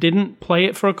and then didn't play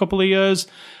it for a couple of years.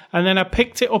 And then I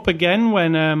picked it up again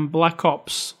when Black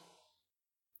Ops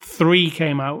 3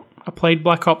 came out. I played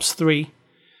Black Ops 3.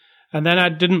 And then I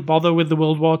didn't bother with the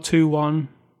World War II one.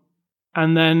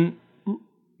 And then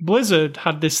Blizzard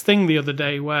had this thing the other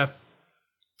day where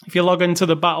if you log into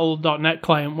the Battle.net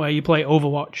client where you play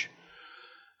Overwatch,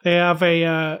 they have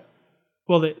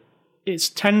it's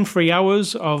 10 free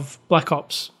hours of Black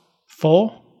Ops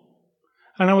 4.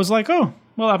 And I was like, oh,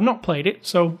 well, I've not played it,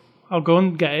 so I'll go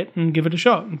and get it and give it a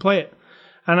shot and play it.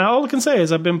 And all I can say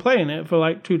is I've been playing it for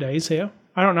like 2 days here.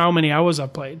 I don't know how many hours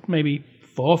I've played, maybe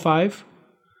 4 or 5.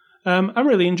 I'm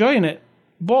really enjoying it.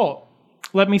 But,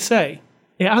 let me say,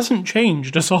 it hasn't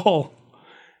changed at all.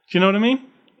 Do you know what I mean?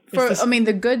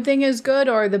 The good thing is good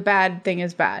or the bad thing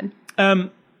is bad?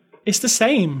 It's the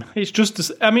same. It's just,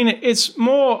 it's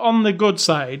more on the good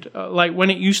side. Like when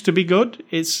it used to be good,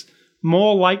 it's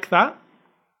more like that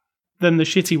than the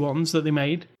shitty ones that they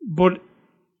made. But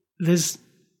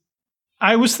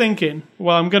I was thinking,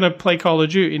 well, I'm going to play Call of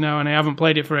Duty now and I haven't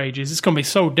played it for ages. It's going to be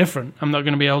so different. I'm not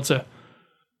going to be able to,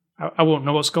 I won't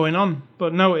know what's going on.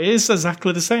 But no, it is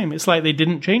exactly the same. It's like they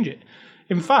didn't change it.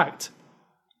 In fact,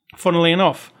 funnily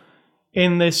enough,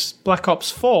 in this Black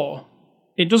Ops 4,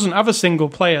 it doesn't have a single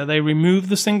player. They removed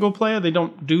the single player. They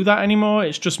don't do that anymore.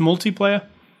 It's just multiplayer.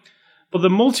 But the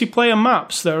multiplayer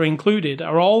maps that are included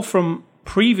are all from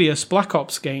previous Black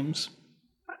Ops games.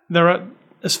 There are,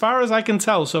 as far as I can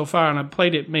tell so far, and I've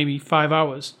played it maybe 5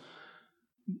 hours,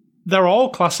 they're all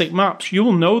classic maps.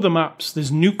 You'll know the maps.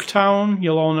 There's Nuketown.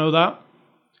 You'll all know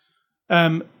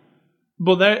that.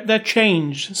 But they're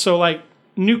changed. So, like,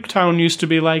 Nuketown used to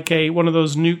be like one of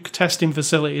those nuke testing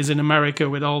facilities in America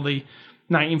with all the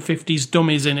 1950s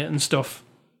dummies in it and stuff.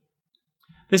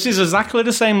 This is exactly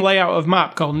the same layout of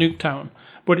map called Nuketown,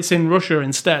 but it's in Russia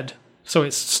instead. So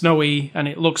it's snowy and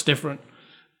it looks different.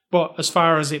 But as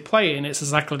far as it playing, it's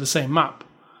exactly the same map.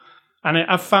 And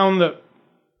I've found that,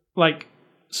 like,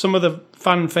 some of the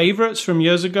fan favorites from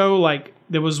years ago, like,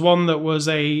 there was one that was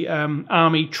a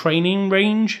army training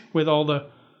range with all the,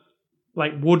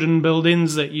 like, wooden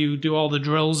buildings that you do all the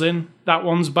drills in. That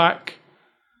one's back.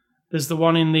 There's the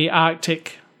one in the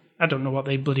Arctic. I don't know what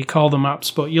they bloody call the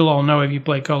maps, but you'll all know if you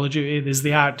play Call of Duty. There's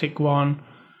the Arctic one.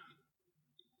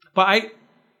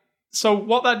 So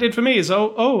what that did for me is,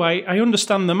 I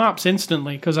understand the maps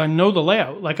instantly because I know the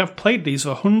layout. Like, I've played these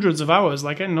for hundreds of hours.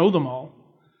 Like, I know them all.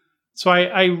 So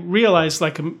I realized,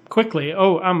 like, quickly,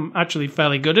 I'm actually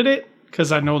fairly good at it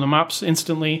because I know the maps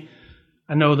instantly.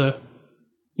 I know the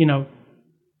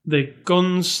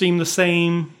guns seem the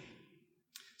same.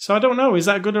 So I don't know, is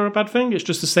that a good or a bad thing? It's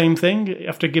just the same thing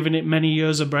after giving it many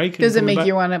years a break. Does it make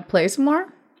you want to play some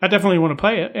more? I definitely want to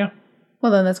play it, yeah.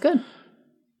 Well, then that's good.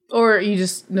 Or are you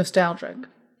just nostalgic?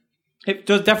 It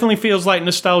definitely feels like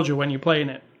nostalgia when you're playing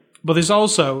it. But there's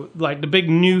also, like, the big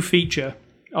new feature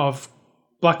of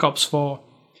Black Ops 4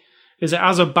 is it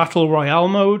has a Battle Royale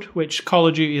mode, which Call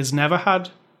of Duty has never had.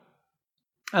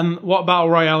 And what Battle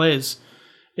Royale is,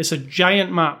 it's a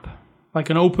giant map, like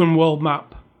an open world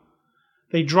map.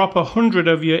 They drop 100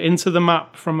 of you into the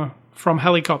map from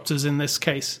helicopters in this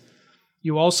case.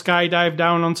 You all skydive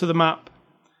down onto the map,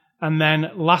 and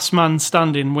then last man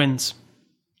standing wins.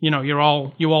 You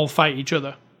all fight each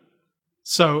other.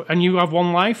 So, and you have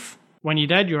one life. When you're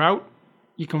dead, you're out.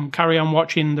 You can carry on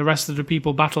watching the rest of the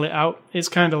people battle it out. It's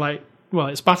kind of like, well,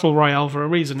 it's Battle Royale for a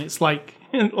reason. It's like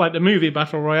the movie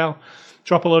Battle Royale.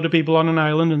 Drop a load of people on an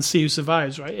island and see who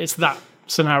survives, right? It's that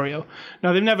scenario.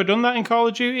 Now, they've never done that in Call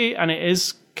of Duty, and it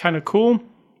is kind of cool.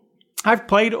 I've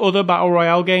played other Battle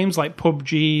Royale games like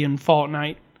PUBG and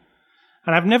Fortnite,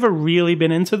 and I've never really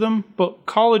been into them, but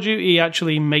Call of Duty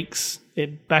actually makes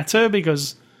it better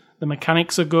because the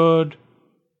mechanics are good.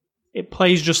 It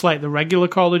plays just like the regular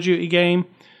Call of Duty game.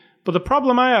 But the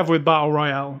problem I have with Battle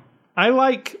Royale, I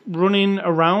like running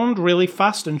around really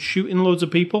fast and shooting loads of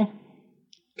people.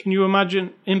 Can you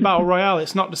imagine in Battle Royale,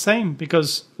 it's not the same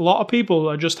because a lot of people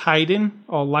are just hiding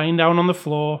or lying down on the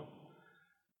floor.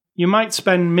 You might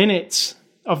spend minutes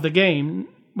of the game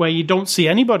where you don't see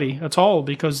anybody at all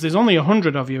because there's only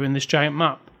 100 of you in this giant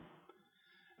map.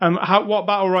 And what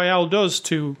Battle Royale does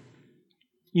to,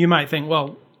 you might think,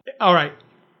 well, all right,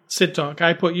 Sid Talk,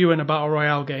 I put you in a battle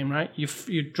royale game, right?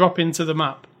 You drop into the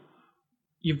map.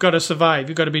 You've got to survive.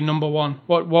 You've got to be number one.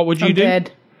 What would you do?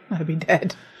 Dead. I'd be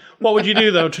dead. What would you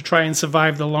do, though, to try and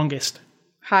survive the longest?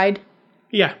 Hide.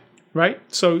 Yeah, right?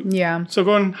 So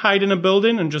go and hide in a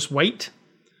building and just wait.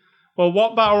 Well,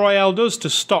 what Battle Royale does to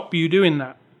stop you doing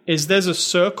that is there's a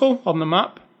circle on the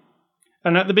map.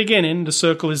 And at the beginning, the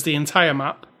circle is the entire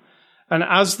map. And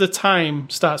as the time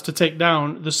starts to tick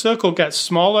down, the circle gets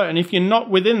smaller. And if you're not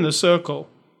within the circle,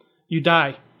 you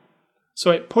die.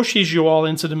 So it pushes you all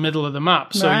into the middle of the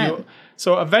map. So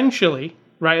eventually,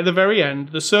 right at the very end,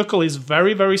 the circle is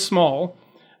very, very small.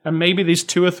 And maybe there's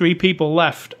 2 or 3 people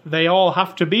left. They all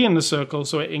have to be in the circle,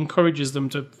 so it encourages them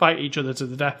to fight each other to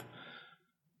the death.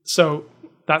 So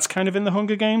that's kind of in the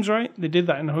Hunger Games, right? They did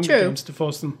that in the Hunger Games to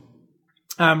force them.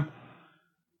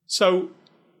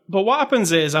 But what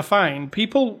happens is, I find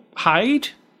people hide,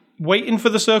 waiting for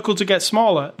the circle to get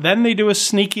smaller. Then they do a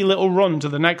sneaky little run to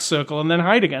the next circle and then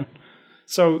hide again.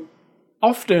 So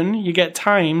often you get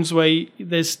times where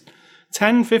there's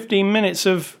 10, 15 minutes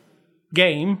of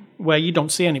game where you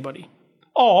don't see anybody.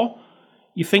 Or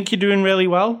you think you're doing really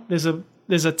well. There's a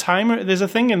timer, there's a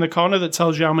thing in the corner that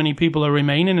tells you how many people are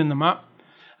remaining in the map.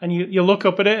 And you look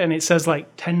up at it and it says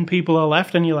like 10 people are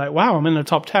left and you're like, wow, I'm in the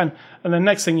top 10. And then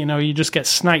next thing you know, you just get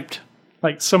sniped.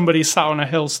 Like somebody sat on a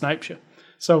hill snipes you.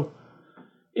 So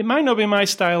it might not be my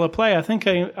style of play. I think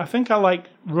I like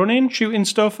running, shooting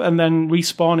stuff, and then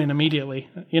respawning immediately,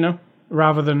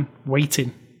 rather than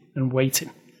waiting and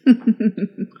waiting.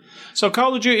 So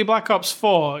Call of Duty Black Ops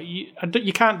 4,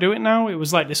 you can't do it now. It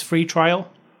was like this free trial.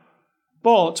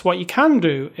 But what you can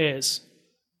do is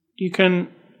you can...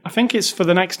 I think it's for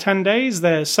the next 10 days.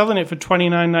 They're selling it for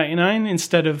 $29.99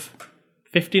 instead of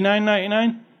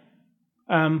 $59.99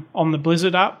 on the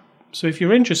Blizzard app. So if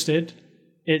you're interested,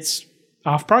 it's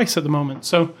half price at the moment.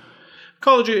 So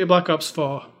Call of Duty Black Ops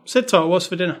 4. Sid Talk, what's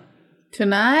for dinner?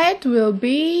 Tonight will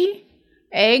be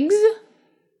eggs,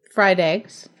 fried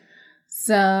eggs,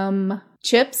 some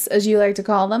chips, as you like to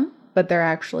call them, but they're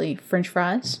actually French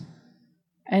fries,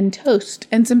 and toast,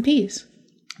 and some peas.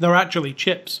 They're actually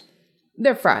chips.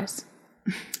 They're fries.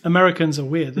 Americans are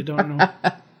weird. They don't know.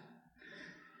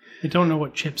 They don't know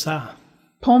what chips are.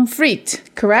 Pommes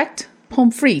frites, correct?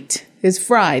 Pommes frites is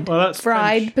fried. Well, that's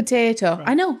fried French. Potato. Right.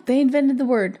 I know. They invented the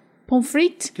word. Pommes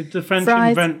frites. Did the French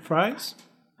invent fries?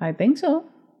 I think so.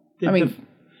 Did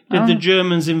the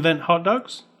Germans invent hot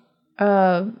dogs?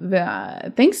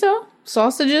 I think so.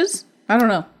 Sausages? I don't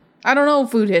know. I don't know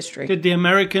food history. Did the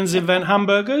Americans invent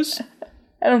hamburgers?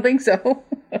 I don't think so.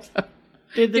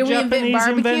 Did the Japanese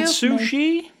invent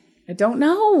sushi? I don't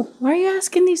know. Why are you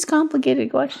asking these complicated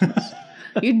questions?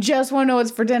 You just want to know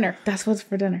what's for dinner. That's what's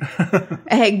for dinner.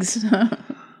 Eggs.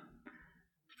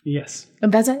 Yes.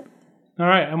 And that's it. All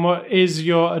right. And what is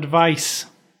your advice?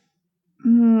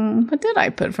 What did I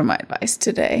put for my advice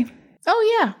today?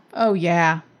 Oh,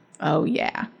 yeah.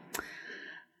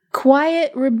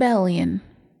 Quiet rebellion.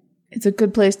 It's a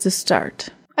good place to start.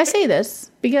 I say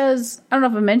this because, I don't know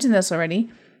if I mentioned this already,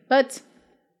 but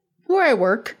where I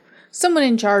work, someone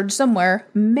in charge somewhere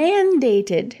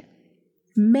mandated,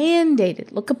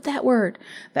 look up that word.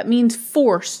 That means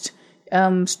forced,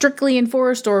 strictly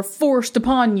enforced or forced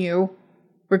upon you,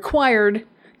 required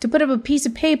to put up a piece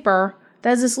of paper that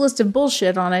has this list of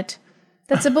bullshit on it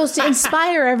that's supposed to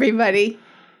inspire everybody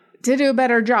to do a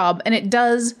better job. And it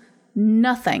does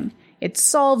nothing. It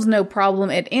solves no problem.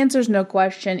 It answers no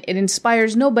question. It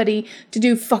inspires nobody to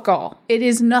do fuck all. It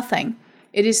is nothing.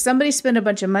 It is somebody spent a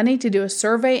bunch of money to do a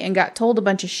survey and got told a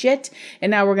bunch of shit,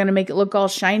 and now we're going to make it look all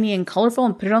shiny and colorful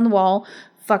and put it on the wall.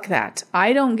 Fuck that.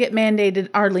 I don't get mandated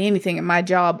hardly anything at my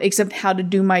job except how to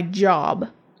do my job.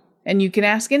 And you can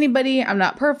ask anybody. I'm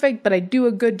not perfect, but I do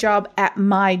a good job at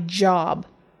my job.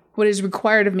 What is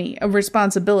required of me, of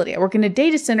responsibility. I work in a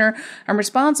data center. I'm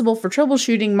responsible for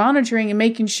troubleshooting, monitoring, and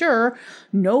making sure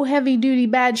no heavy-duty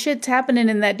bad shit's happening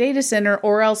in that data center,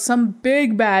 or else some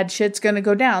big bad shit's going to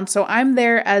go down. So I'm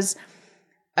there as,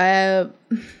 don't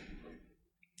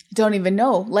even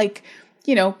know, like,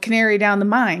 canary down the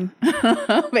mine,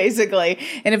 basically.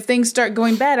 And if things start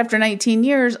going bad after 19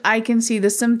 years, I can see the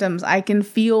symptoms. I can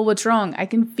feel what's wrong. I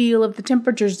can feel if the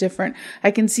temperature's different. I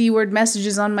can see word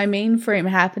messages on my mainframe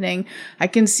happening.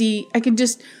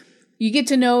 You get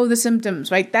to know the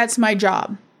symptoms, right? That's my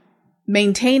job.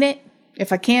 Maintain it.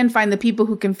 If I can, find the people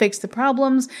who can fix the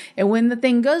problems. And when the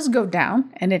thing does go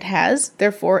down, and it has,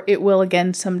 therefore it will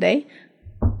again someday,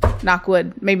 knock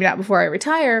wood, maybe not before I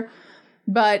retire,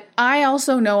 but I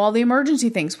also know all the emergency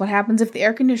things. What happens if the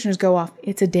air conditioners go off?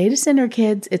 It's a data center,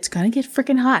 kids. It's going to get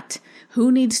freaking hot.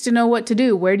 Who needs to know what to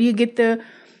do? Where do you get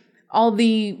all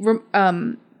the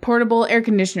portable air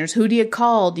conditioners. Who do you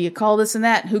call? Do you call this and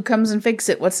that? Who comes and fix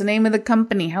it? What's the name of the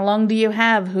company? How long do you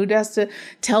have? Who has to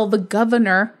tell the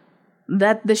governor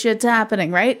that the shit's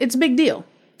happening, right? It's a big deal.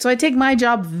 So I take my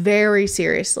job very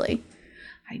seriously.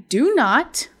 I do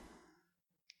not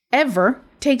ever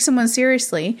take someone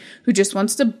seriously who just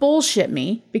wants to bullshit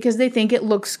me because they think it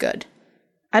looks good.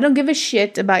 I don't give a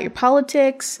shit about your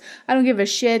politics. I don't give a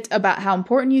shit about how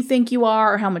important you think you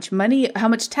are or how much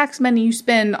tax money you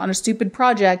spend on a stupid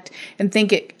project and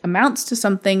think it amounts to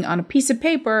something on a piece of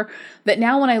paper that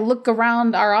now when I look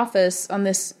around our office on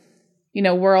this,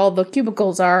 where all the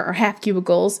cubicles are, or half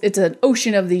cubicles, it's an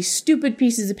ocean of these stupid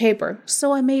pieces of paper.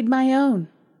 So I made my own.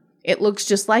 It looks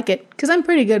just like it because I'm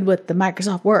pretty good with the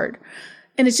Microsoft Word.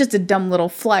 And it's just a dumb little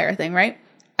flyer thing, right?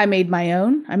 I made my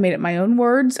own. I made it my own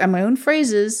words and my own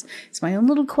phrases. It's my own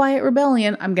little quiet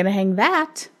rebellion. I'm going to hang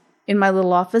that in my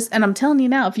little office. And I'm telling you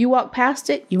now, if you walk past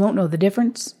it, you won't know the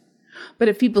difference. But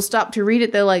if people stop to read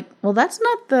it, they're like, well, that's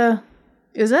not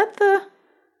is that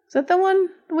the one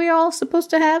we all supposed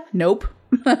to have? Nope.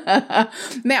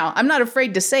 Now, I'm not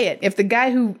afraid to say it. If the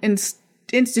guy who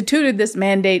instituted this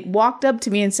mandate walked up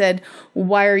to me and said,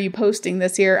 why are you posting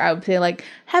this here? I would say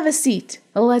have a seat.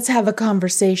 Let's have a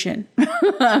conversation.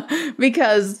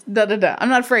 Because I'm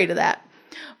not afraid of that.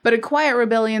 But a quiet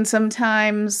rebellion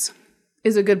sometimes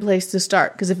is a good place to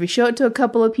start. Because if you show it to a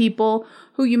couple of people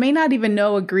who you may not even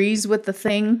know agrees with the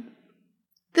thing,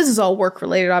 this is all work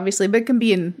related, obviously, but it can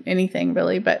be in anything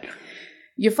really. But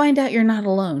you find out you're not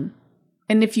alone.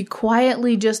 And if you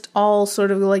quietly just all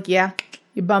sort of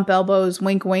you bump elbows,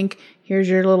 wink, wink. Here's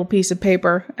your little piece of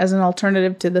paper as an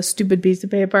alternative to the stupid piece of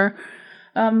paper.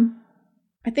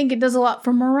 I think it does a lot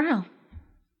for morale.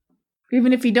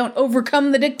 Even if you don't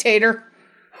overcome the dictator.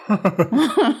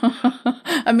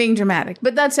 I'm being dramatic,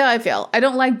 but that's how I feel. I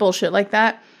don't like bullshit like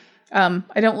that.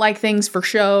 I don't like things for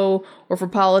show or for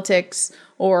politics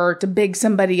or to big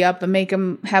somebody up and make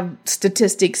them have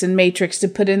statistics and matrix to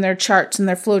put in their charts and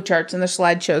their flow charts and their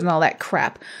slideshows and all that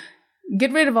crap.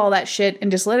 Get rid of all that shit and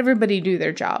just let everybody do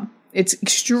their job. It's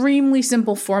extremely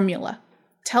simple formula.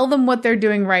 Tell them what they're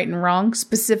doing right and wrong,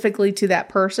 specifically to that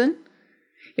person.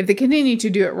 If they continue to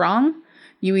do it wrong,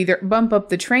 you either bump up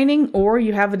the training or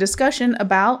you have a discussion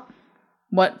about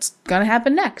what's going to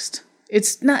happen next.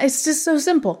 It's just so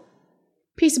simple.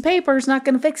 Piece of paper is not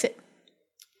going to fix it.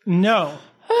 No.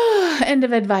 End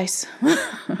of advice. All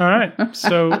right.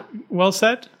 So, well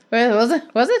said. Was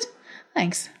it?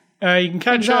 Thanks. You can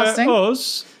catch us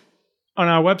on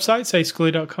our website,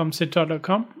 sayscully.com,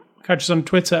 sidtalk.com. Catch us on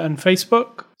Twitter and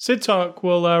Facebook. Sid Talk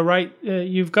will write,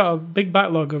 you've got a big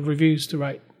backlog of reviews to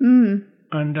write. Mm.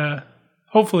 And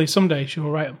hopefully someday she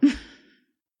will write them.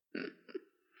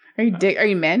 Are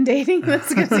you mandating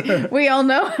this? We all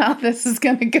know how this is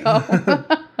going to go.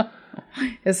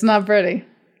 It's not pretty.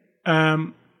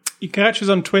 You can catch us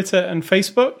on Twitter and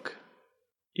Facebook.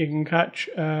 You can catch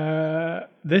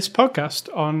this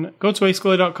podcast on go to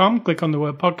ascully.com, click on the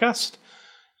word podcast.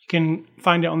 You can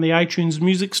find it on the iTunes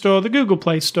Music Store, the Google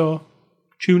Play Store,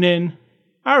 TuneIn,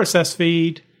 RSS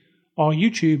feed, or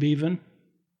YouTube even.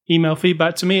 Email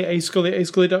feedback to me at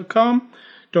ascully@ascully.com.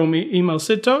 Don't email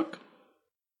Sid Talk.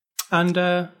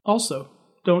 And also,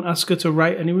 don't ask her to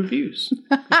write any reviews.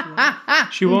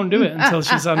 She won't do it until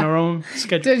she's on her own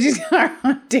schedule. So she's got her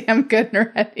own damn good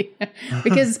and ready.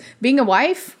 Because being a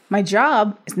wife, my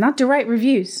job is not to write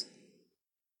reviews.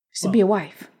 It's to be a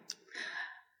wife.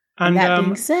 And that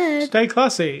being said, stay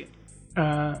classy.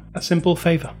 A simple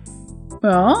favor.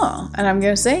 Oh, and I'm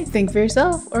going to say, think for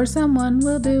yourself or someone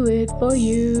will do it for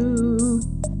you.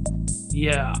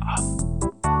 Yeah.